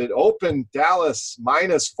market, it opened Dallas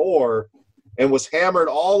 -4 and was hammered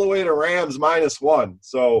all the way to Rams -1.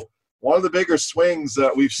 So one of the bigger swings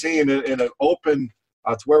that we've seen in an open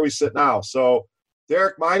to where we sit now. So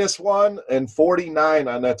Derek -1 and 49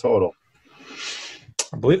 on that total.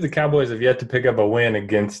 I believe the Cowboys have yet to pick up a win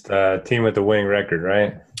against a team with a winning record,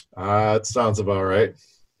 right? That sounds about right.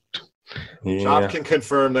 Yeah. Chop can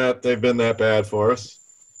confirm that they've been that bad for us.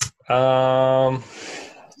 The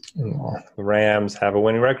Rams have a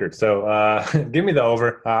winning record. So give me the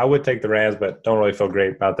over. I would take the Rams, but don't really feel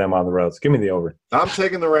great about them on the road. So give me the over. I'm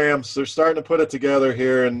taking the Rams. They're starting to put it together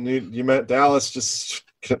here, and you meant Dallas just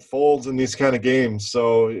folds in these kind of games.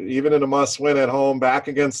 So even in a must-win at home, back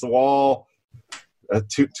against the wall,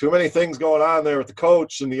 too many things going on there with the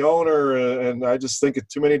coach and the owner, and I just think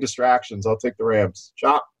it's too many distractions. I'll take the Rams.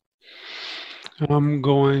 Chop? I'm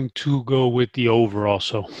going to go with the over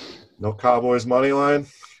also. No Cowboys money line?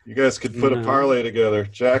 You guys could put a parlay together.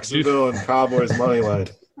 Jacksonville and Cowboys money line.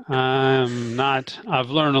 I'm not. I've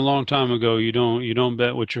learned a long time ago you don't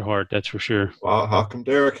bet with your heart, that's for sure. Well, how come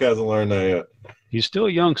Derek hasn't learned that yet? He's still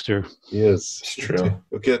a youngster. He is. It's true.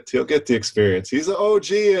 He'll get the experience. He's an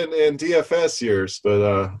OG in DFS years,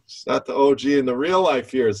 but it's not the OG in the real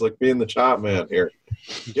life years, like being the Chop man here.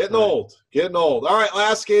 Getting old. All right,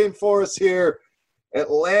 last game for us here.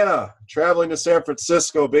 Atlanta traveling to San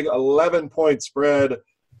Francisco, big 11-point spread.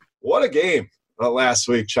 What a game last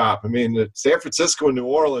week, Chop. I mean, San Francisco and New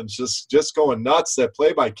Orleans just going nuts. That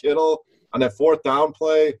play by Kittle on that fourth down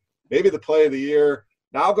play, maybe the play of the year.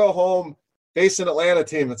 Now go home, face an Atlanta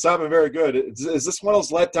team that's not been very good. Is this one of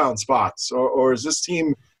those letdown spots, or is this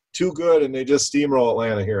team too good and they just steamroll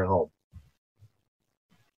Atlanta here at home?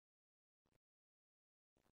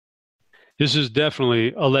 This is definitely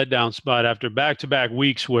a letdown spot after back-to-back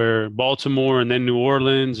weeks where Baltimore and then New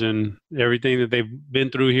Orleans and everything that they've been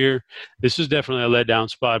through here. This is definitely a letdown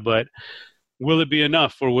spot, but will it be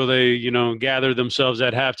enough, or will they, gather themselves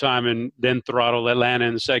at halftime and then throttle Atlanta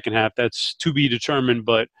in the second half? That's to be determined,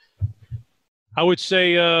 but I would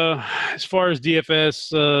say as far as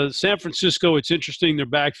DFS, San Francisco, it's interesting. Their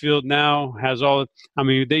backfield now has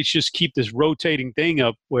they just keep this rotating thing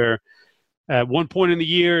up where at one point in the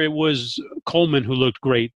year, it was Coleman who looked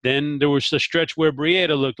great. Then there was a stretch where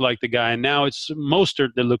Breida looked like the guy, and now it's Mostert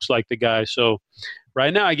that looks like the guy. So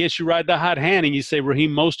right now, I guess you ride the hot hand and you say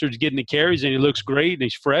Raheem Mostert's getting the carries, and he looks great, and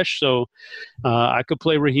he's fresh. So I could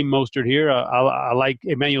play Raheem Mostert here. I like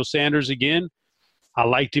Emmanuel Sanders again. I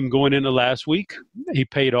liked him going into last week. He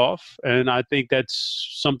paid off, and I think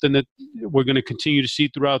that's something that we're going to continue to see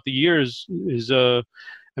throughout the years is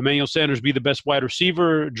Emmanuel Sanders be the best wide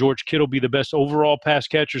receiver, George Kittle be the best overall pass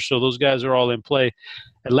catcher, so those guys are all in play.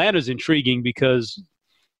 Atlanta's intriguing because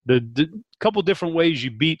the couple different ways you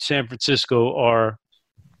beat San Francisco are,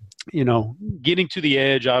 getting to the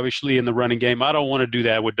edge, obviously, in the running game. I don't want to do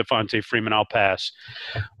that with Devontae Freeman. I'll pass.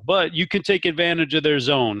 But you can take advantage of their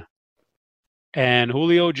zone. And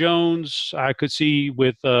Julio Jones, I could see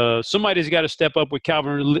with somebody's got to step up with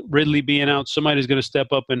Calvin Ridley being out. Somebody's going to step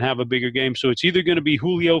up and have a bigger game. So it's either going to be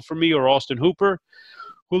Julio for me or Austin Hooper.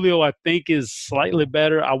 Julio, I think, is slightly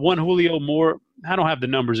better. I want Julio more. I don't have the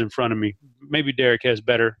numbers in front of me. Maybe Derek has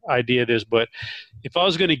better idea of this. But if I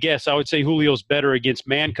was going to guess, I would say Julio's better against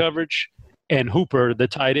man coverage, and Hooper, the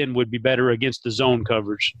tight end, would be better against the zone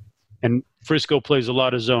coverage. And Frisco plays a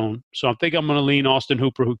lot of zone. So I think I'm going to lean Austin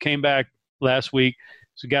Hooper, who came back last week.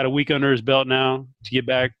 So got a week under his belt now to get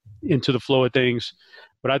back into the flow of things.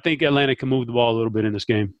 But I think Atlanta can move the ball a little bit in this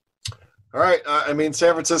game. All right.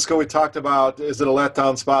 San Francisco, we talked about, is it a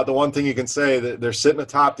letdown spot? The one thing you can say that they're sitting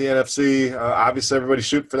atop the NFC. Obviously, everybody's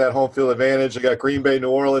shooting for that home field advantage. They got Green Bay, New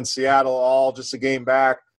Orleans, Seattle, all just a game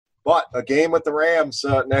back. But a game with the Rams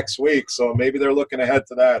next week, so maybe they're looking ahead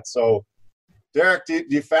to that. So, Derek, do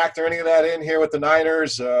you factor any of that in here with the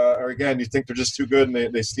Niners? Or, again, do you think they're just too good and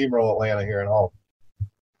they steamroll Atlanta here at home?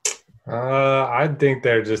 I think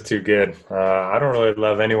they're just too good. I don't really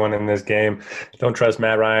love anyone in this game. Don't trust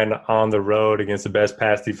Matt Ryan on the road against the best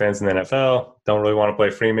pass defense in the NFL. Don't really want to play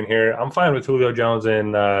Freeman here. I'm fine with Julio Jones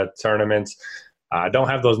in tournaments. I don't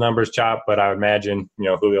have those numbers, Chop, but I would imagine,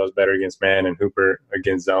 Julio's better against man and Hooper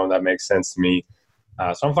against zone. That makes sense to me.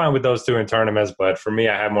 So I'm fine with those two in tournaments, but for me,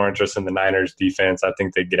 I have more interest in the Niners defense. I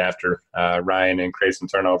think they get after Ryan and create some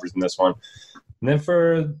turnovers in this one. And then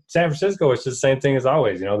for San Francisco, it's just the same thing as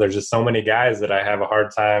always. There's just so many guys that I have a hard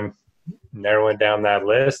time narrowing down that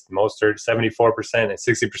list. Mostert, 74% and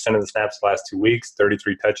 60% of the snaps the last 2 weeks,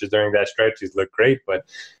 33 touches during that stretch. He's looked great, but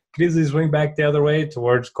could easily swing back the other way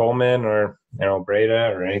towards Coleman or, Breida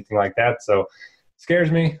or anything like that. So scares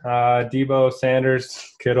me. Debo,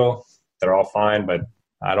 Sanders, Kittle, they're all fine, but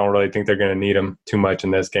I don't really think they're going to need them too much in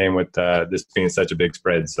this game with this being such a big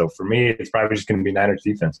spread. So for me, it's probably just going to be Niners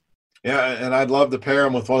defense. Yeah, and I'd love to pair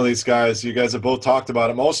him with one of these guys. You guys have both talked about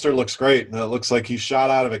it. Mostert looks great. It looks like he's shot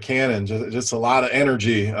out of a cannon, just a lot of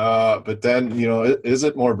energy. But then, is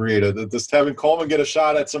it more Breida? Does Tevin Coleman get a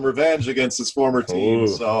shot at some revenge against his former team? Ooh,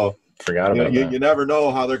 so forgot about that. You never know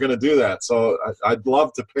how they're going to do that. So I'd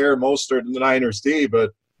love to pair Mostert in the Niners D, but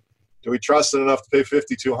do we trust it enough to pay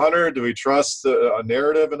 $5,200? Do we trust a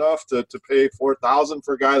narrative enough to pay $4,000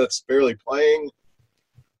 for a guy that's barely playing?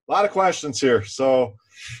 A lot of questions here. So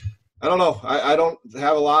I don't know. I don't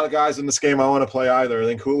have a lot of guys in this game I want to play either. I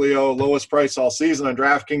think Julio, lowest price all season on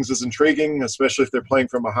DraftKings, is intriguing, especially if they're playing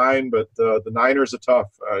from behind. But the Niners are tough.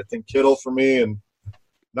 I think Kittle for me and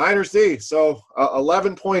Niners D. So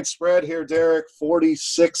 11-point spread here, Derek,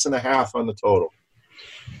 46.5 on the total.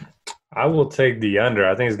 I will take the under.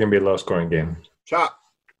 I think it's going to be a low-scoring game. Chop.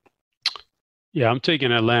 Yeah, I'm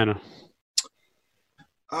taking Atlanta.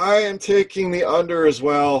 I am taking the under as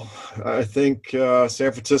well. I think San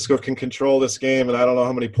Francisco can control this game, and I don't know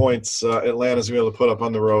how many points Atlanta's going to be able to put up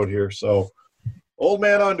on the road here. So, old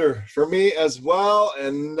man under for me as well,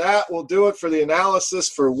 and that will do it for the analysis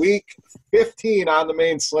for Week 15 on the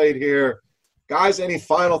main slate here. Guys, any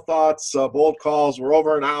final thoughts, bold calls? We're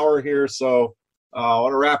over an hour here, so I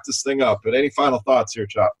want to wrap this thing up. But any final thoughts here,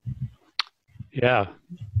 Chop? Yeah.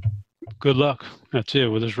 Good luck. That's it.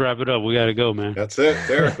 We'll just wrap it up. We got to go, man. That's it.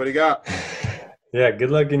 Derek, what do you got? Yeah,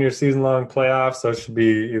 good luck in your season-long playoffs. So it should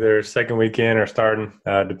be either second weekend or starting,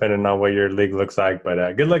 depending on what your league looks like.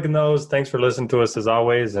 But good luck in those. Thanks for listening to us as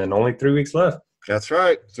always, and only 3 weeks left. That's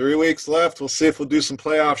right. 3 weeks left. We'll see if we'll do some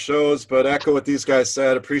playoff shows, but echo what these guys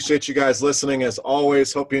said. Appreciate you guys listening as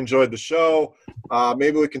always. Hope you enjoyed the show.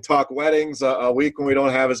 Maybe we can talk weddings a week when we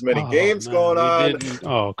don't have as many games going on.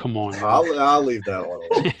 Oh, come on. I'll leave that one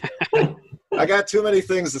alone. I got too many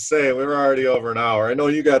things to say. We're already over an hour. I know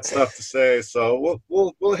you got stuff to say, so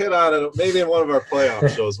we'll hit on it. Maybe in one of our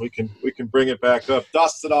playoff shows we can bring it back up,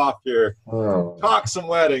 dust it off here, talk some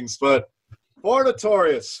weddings. But for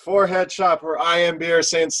Notorious, for Head Shopper, I am Beer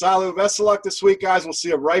saying salut. Best of luck this week, guys. We'll see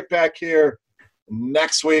you right back here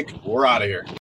next week. We're out of here.